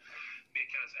situation.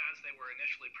 Because as they were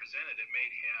initially presented, it made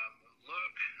him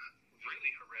look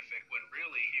really horrific when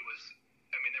really he was.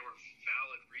 I mean, there were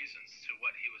valid reasons to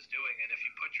what he was doing, and if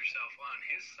you put yourself on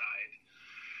his side,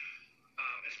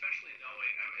 especially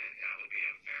knowing, I mean, that would be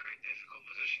a very difficult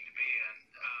position to be in.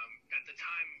 At the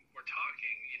time we're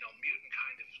talking, mutant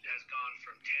kind of has gone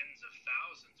from tens of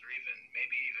thousands or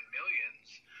maybe even millions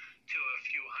to a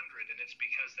few hundred, and it's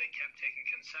because they kept taking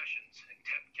concessions and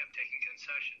kept taking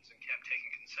concessions and kept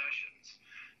taking concessions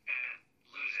and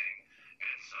losing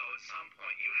And so at some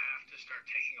point you have to start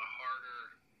taking a harder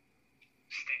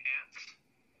stance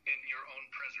in your own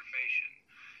preservation.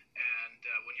 And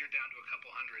when you're down to a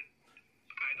couple hundred,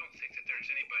 I don't think that there's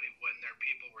anybody when their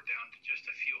people were down to just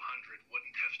a few hundred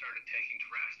wouldn't have started taking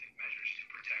drastic measures to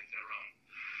protect their own.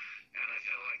 And I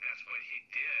feel like that's what he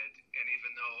did. And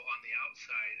even though on the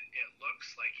outside it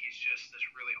looks like he's just this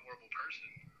really horrible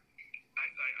person,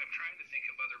 I'm trying to think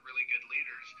of other really good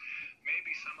leaders.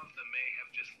 Maybe some of them may have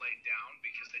just laid down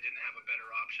because they didn't have a better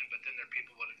option, but then their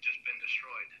people would have just been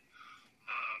destroyed.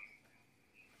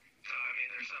 So, I mean,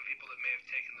 there's some people that may have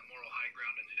taken the moral high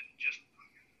ground and it just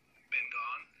been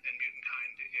gone, and mutant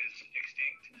kind is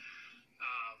extinct.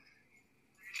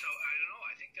 So I don't know.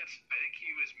 I think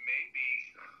he was maybe,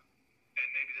 and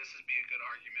maybe this would be a good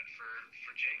argument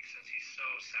for Jake since he's so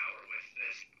sour with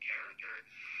this character.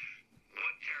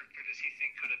 What character does he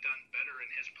think could have done better in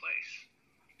his place?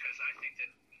 Because I think that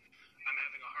I'm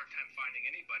having a hard time finding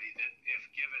anybody that, if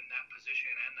given that position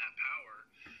and that power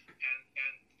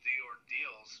and the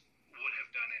ordeals, would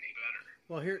have done any better.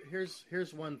 Well,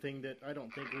 here's one thing that I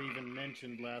don't think we even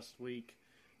mentioned last week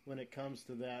when it comes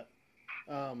to that.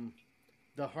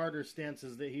 The harder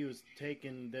stances that he was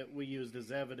taking that we used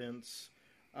as evidence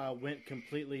went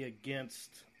completely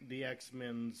against the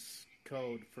X-Men's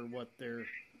code for what their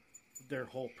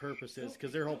whole purpose is,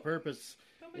 because their whole purpose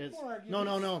is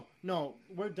no.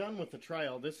 We're done with the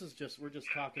trial. We're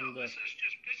just talking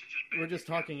we're just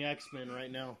talking X-Men right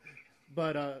now,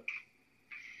 but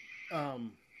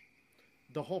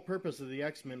the whole purpose of the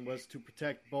X-Men was to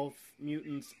protect both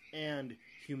mutants and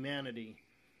humanity,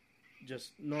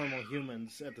 just normal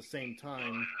humans at the same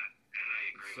time. And I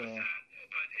agree with that.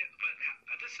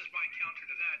 But this is my counter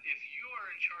to that. If you are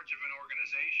in charge of an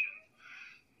organization,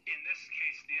 in this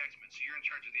case the X-Men, so you're in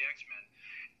charge of the X-Men,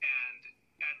 and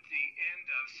at the end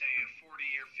of, say, a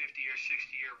 40-year, 50-year,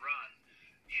 60-year run,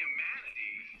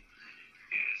 humanity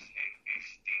is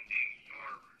extincting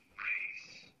your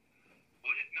race,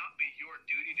 would it not be your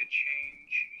duty to change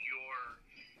your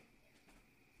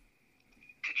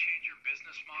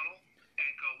business model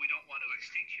and go, we don't want to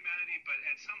extinct humanity, but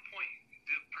at some point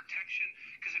the protection,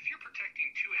 because if you're protecting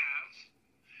two halves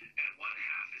and one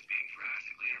half is being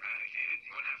drastically eradicated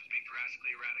and one half is being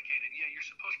drastically eradicated, yeah, you're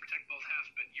supposed to protect both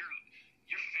halves, but you're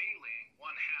failing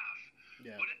one half.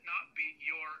 Yeah. Would it not be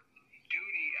your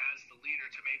duty as the leader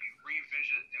to maybe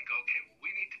revisit and go, okay, well,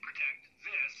 we need to protect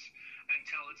this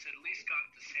until it's at least got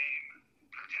the same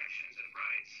protections and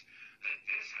rights that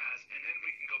this has, and then we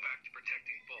can go back to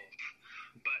protecting both.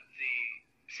 But the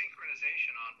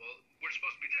synchronization on, well, we're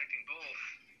supposed to be protecting both,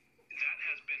 that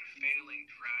has been failing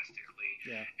drastically.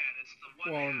 Yeah. And it's the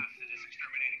one half that is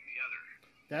exterminating the other.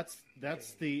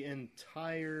 That's the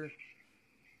entire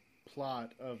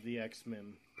plot of the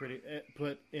X-Men,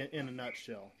 put in a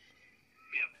nutshell.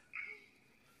 Yep.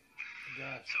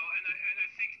 Gosh. So, and I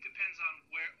think it depends on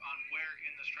where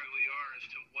in the struggle you are as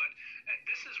to what.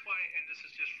 This is why, and this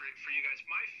is just for you guys,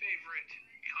 my favorite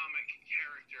comic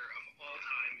character of all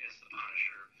time is the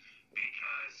Punisher,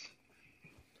 because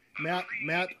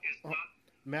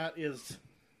Matt is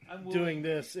doing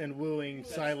this and wooing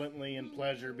silently in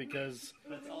pleasure because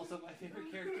That's also my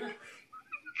favorite character.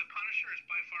 The Punisher is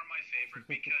by far my favorite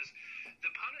because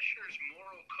the Punisher's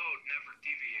moral code never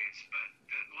deviates, but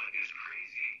what is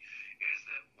crazy is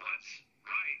that what's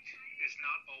right is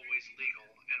not always legal,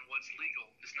 and what's legal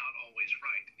is not always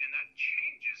right. And that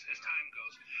changes as time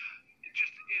goes.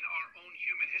 Just in our own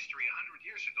human history, 100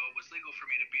 years ago, it was legal for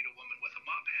me to beat a woman with a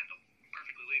mop handle.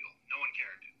 Perfectly legal. No one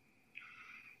cared.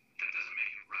 That doesn't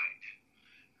make it right.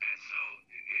 And so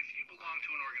if you belong to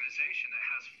an organization that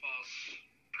has false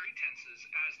pretenses,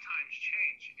 as times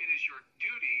change, it is your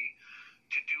duty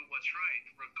to do what's right,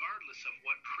 regardless of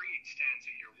what creed stands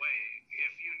in your way.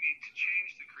 If you need to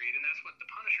change the creed, and that's what the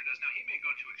Punisher does. Now, he may go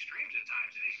to extremes at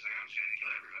times, and he's like, I'm just going to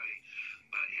kill everybody.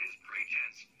 But his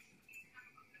pretense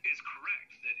is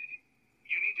correct, that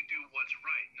you need to do what's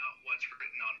right, not what's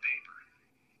written on paper.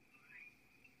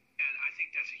 And I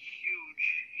think that's a huge,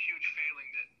 huge failing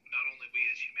that not only we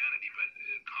as humanity, but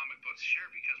comic books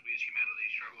share, because we as humanity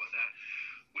struggle with that.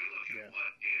 We look at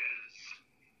what is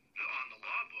on the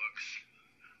law books,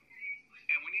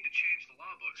 and we need to change the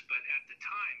law books, but at the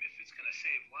time, if it's going to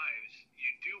save lives,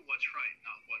 you do what's right,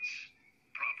 not what's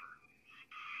proper,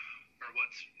 or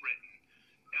what's written.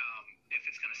 If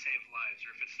it's going to save lives,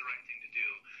 or if it's the right thing to do.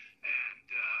 And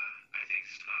I think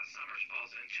Scott Summers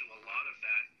falls into a lot of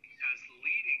that as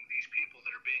leading these people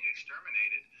that are being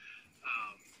exterminated.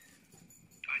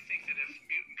 I think that if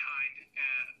mutant kind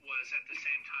was at the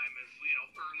same time as,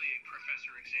 early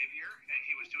Professor Xavier, and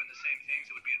he was doing the same things,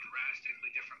 it would be a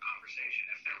drastically different conversation.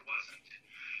 If there wasn't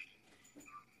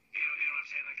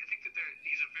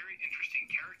he's a very interesting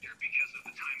character because of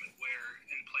the time and where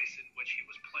and place in which he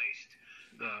was placed,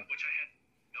 which I had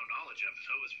no knowledge of.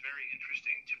 So it was very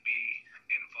interesting to be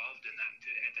involved in that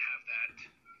and to have that.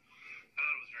 I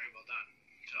thought it was very well done.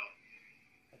 So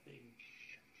I think,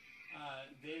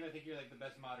 Dave, I think you're like the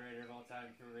best moderator of all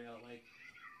time for real. Like,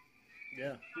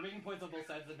 Yeah. you're making points on both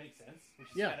sides that make sense, which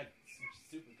is Yeah. kind of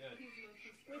super good. He's lovely.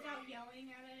 Without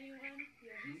yelling at anyone.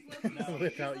 Yeah, he's lovely. No.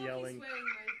 Without he's yelling. swaying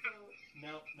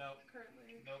my vote No,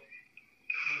 currently. nope.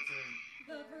 Listen,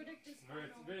 The verdict is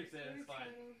final. verdict's in, it's fine.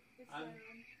 It's I'm-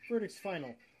 fine. Verdict's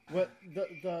final. What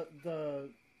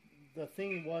the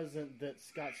thing wasn't that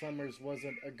Scott Summers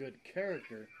wasn't a good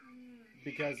character,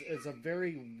 because it's a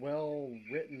very well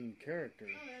written character.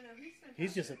 Oh, no, he's fantastic.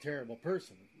 He's just a terrible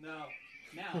person. No.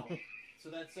 Now,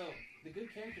 the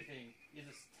good character thing is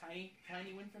a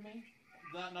tiny win for me.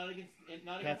 Not against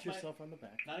Pat against yourself on the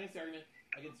back. not against the argument,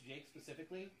 against Jake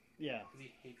specifically, Yeah, because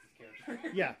he hates his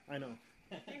character. yeah, I know.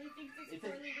 And he thinks it's It's a-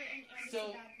 poorly written and so-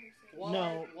 it's a bad person.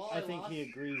 While I think lost, he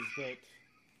agrees that.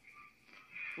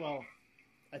 Well,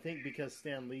 I think because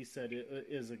Stan Lee said it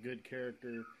is a good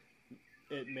character,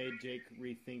 it made Jake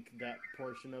rethink that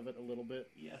portion of it a little bit.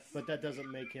 Yes. But that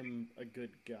doesn't make him a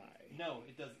good guy. No,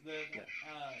 it does. Good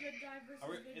guy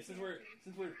versus good Since character.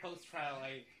 we're post trial,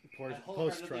 I Post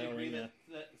wholeheartedly trial, agree yeah.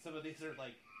 that some of these are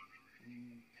like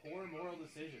poor moral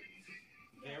decisions.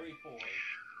 Very poor.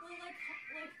 Well, like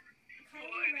Kylo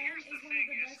Well, and Ren here's is the one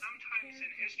thing: of the is best sometimes in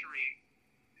characters.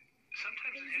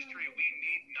 history, we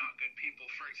need not good people.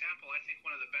 For example, I think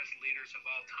one of the best leaders of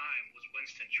all time was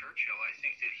Winston Churchill. I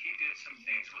think that he did some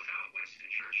things without Winston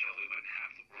Churchill, we wouldn't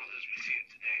have the world as we see it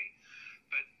today.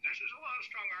 But there's a lot of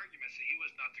strong arguments that he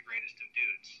was not the greatest of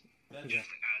dudes, That's,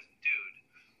 just as a dude.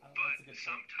 that's But a good point.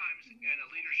 sometimes in a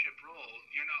leadership role,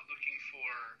 you're not looking for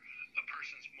a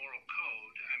person's moral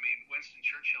code. I mean, Winston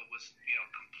Churchill was,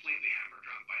 completely hammered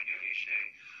on by noon each day,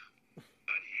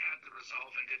 but he had the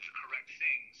resolve and did the correct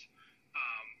things,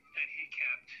 and he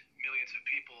kept millions of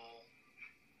people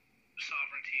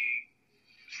sovereignty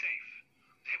safe.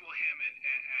 Well, him and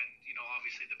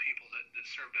obviously the people that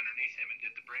served underneath him and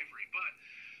did the bravery. But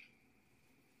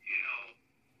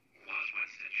was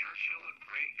Winston Churchill a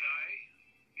great guy?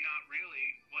 Not really.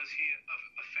 Was he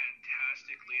a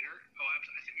fantastic leader? Oh, I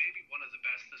think maybe one of the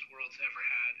best this world's ever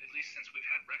had, at least since we've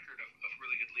had record of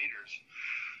really good leaders.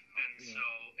 And so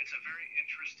it's a very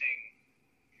interesting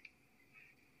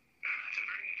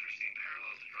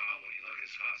parallel to draw when you look at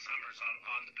Scott Summers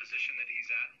on the position that he's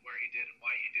at, where he did, and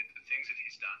why he did the things that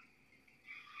he's done.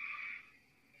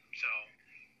 So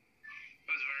it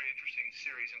was a very interesting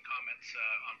series and comments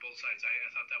on both sides. I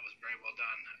thought that was very well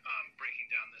done, breaking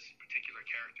down this particular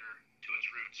character to its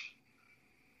roots.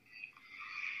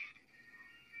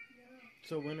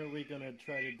 So when are we gonna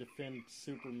try to defend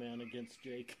Superman against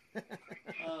Jake? That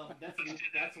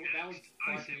one's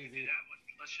I far say too we do easy. that one.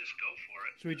 Let's just go for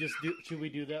it. Should we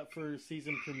do that for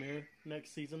season premiere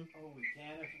next season? Oh, we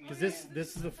can if we Because can.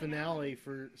 this is the finale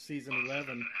for season 11.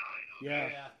 Finale. Yeah.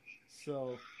 Yeah.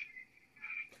 So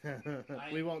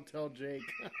we won't tell Jake.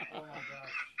 Oh my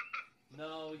gosh.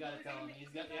 No, we gotta tell him. He's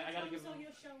got. Yeah, I gotta give him.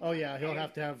 Oh yeah, he'll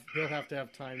have to have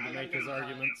time to I make gotta his give him time.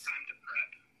 arguments. Time to prep.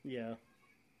 Yeah.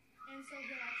 And so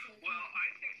he'll actually. Well, I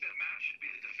think that Matt should be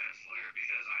the defense lawyer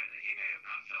because he may have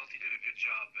not felt he did a good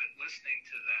job, but listening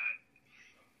to that,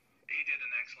 he did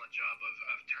an excellent job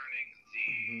of turning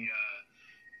the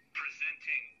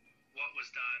presenting what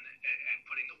was done and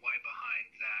putting the why behind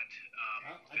that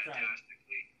I tried.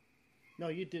 fantastically. No,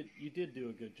 you did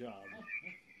do a good job.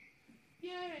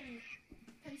 Yay!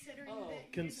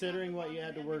 Considering what you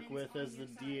had to work with as the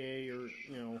DA, or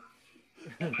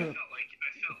I felt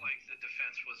like the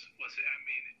defense was. I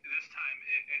mean, this time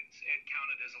it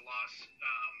counted as a loss.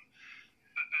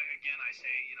 Again, I say,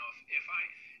 if I,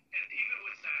 and even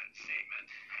with that statement,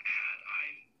 had I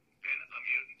been a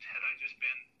mutant, had I just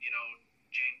been,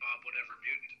 Jane Bob whatever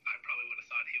mutant, I probably would have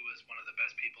thought he was one of the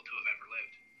best people to have ever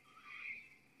lived.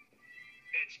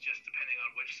 It's just depending on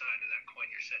which side of that coin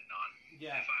you're sitting on.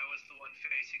 Yeah. If I was the one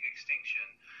facing extinction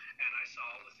and I saw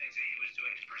all the things that he was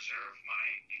doing to preserve my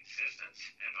existence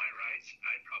and my rights,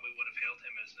 I probably would have hailed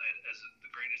him as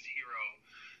the greatest hero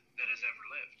that has ever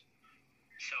lived.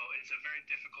 So it's a very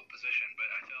difficult position, but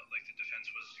I felt like the defense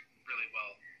was really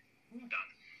well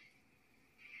done.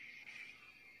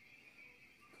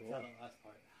 Cool. The last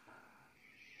part.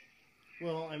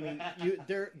 well, I mean,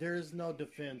 there is no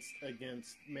defense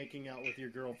against making out with your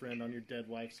girlfriend on your dead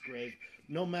wife's grave,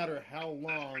 no matter how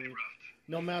long.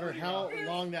 No matter how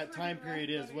long that time period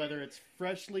is, whether it's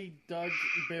freshly dug,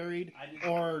 buried,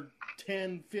 or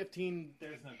 10, 15,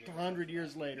 There's no good. 100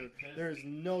 years later, there is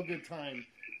no good time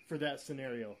for that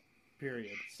scenario.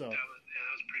 period. So that was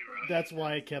pretty rough. that's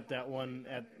why I kept that one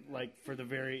at like for the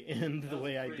very end the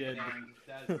way I did.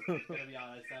 That's, gotta be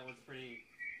honest, that was pretty.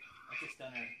 That's a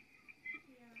stunner.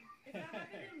 Yeah. If that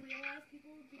happened in real life,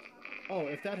 people would be talking about Oh,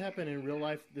 if that happened in real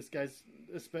life, this guy's,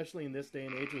 especially in this day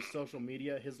and age with social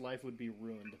media, his life would be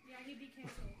ruined. Yeah, he'd be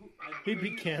canceled. He'd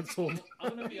be canceled. I'm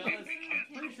gonna be honest.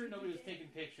 I'm pretty sure nobody was taking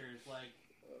pictures. Like,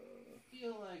 I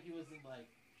feel like he wasn't like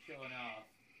showing off.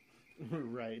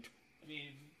 Right. I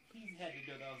mean, he had to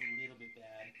go. That was a little bit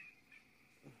bad.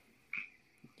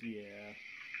 Yeah.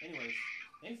 Anyways,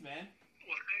 thanks, man.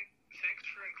 Well, thanks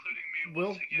for including me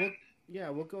once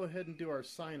again. We'll go ahead and do our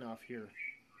sign off here.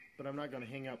 But I'm not going to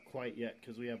hang up quite yet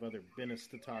because we have other business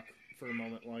to talk for a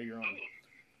moment while you're on.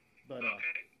 But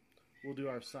Okay. we'll do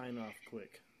our sign off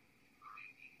quick.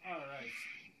 All right.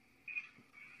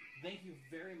 Thank you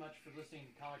very much for listening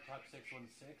to Comic Talk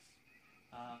 616.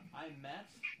 I'm Matt.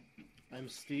 I'm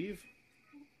Steve.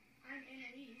 I'm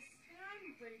Annalise. And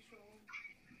I'm Rachel.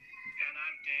 And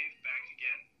I'm Dave, back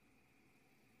again.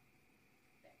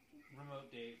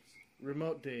 Remote Daves.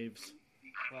 Remote Daves.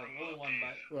 Well, only one,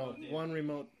 but Well, Dave.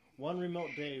 one remote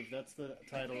Dave. That's the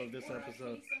title of this Or a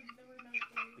episode. case of the remote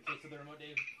Dave. The case of the Remote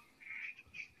Dave.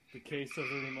 The case of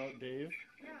the remote Dave.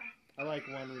 Yeah. I like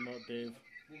one remote Dave.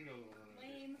 We'll go over Remote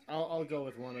Dave. Lame. I'll go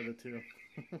with one of the two.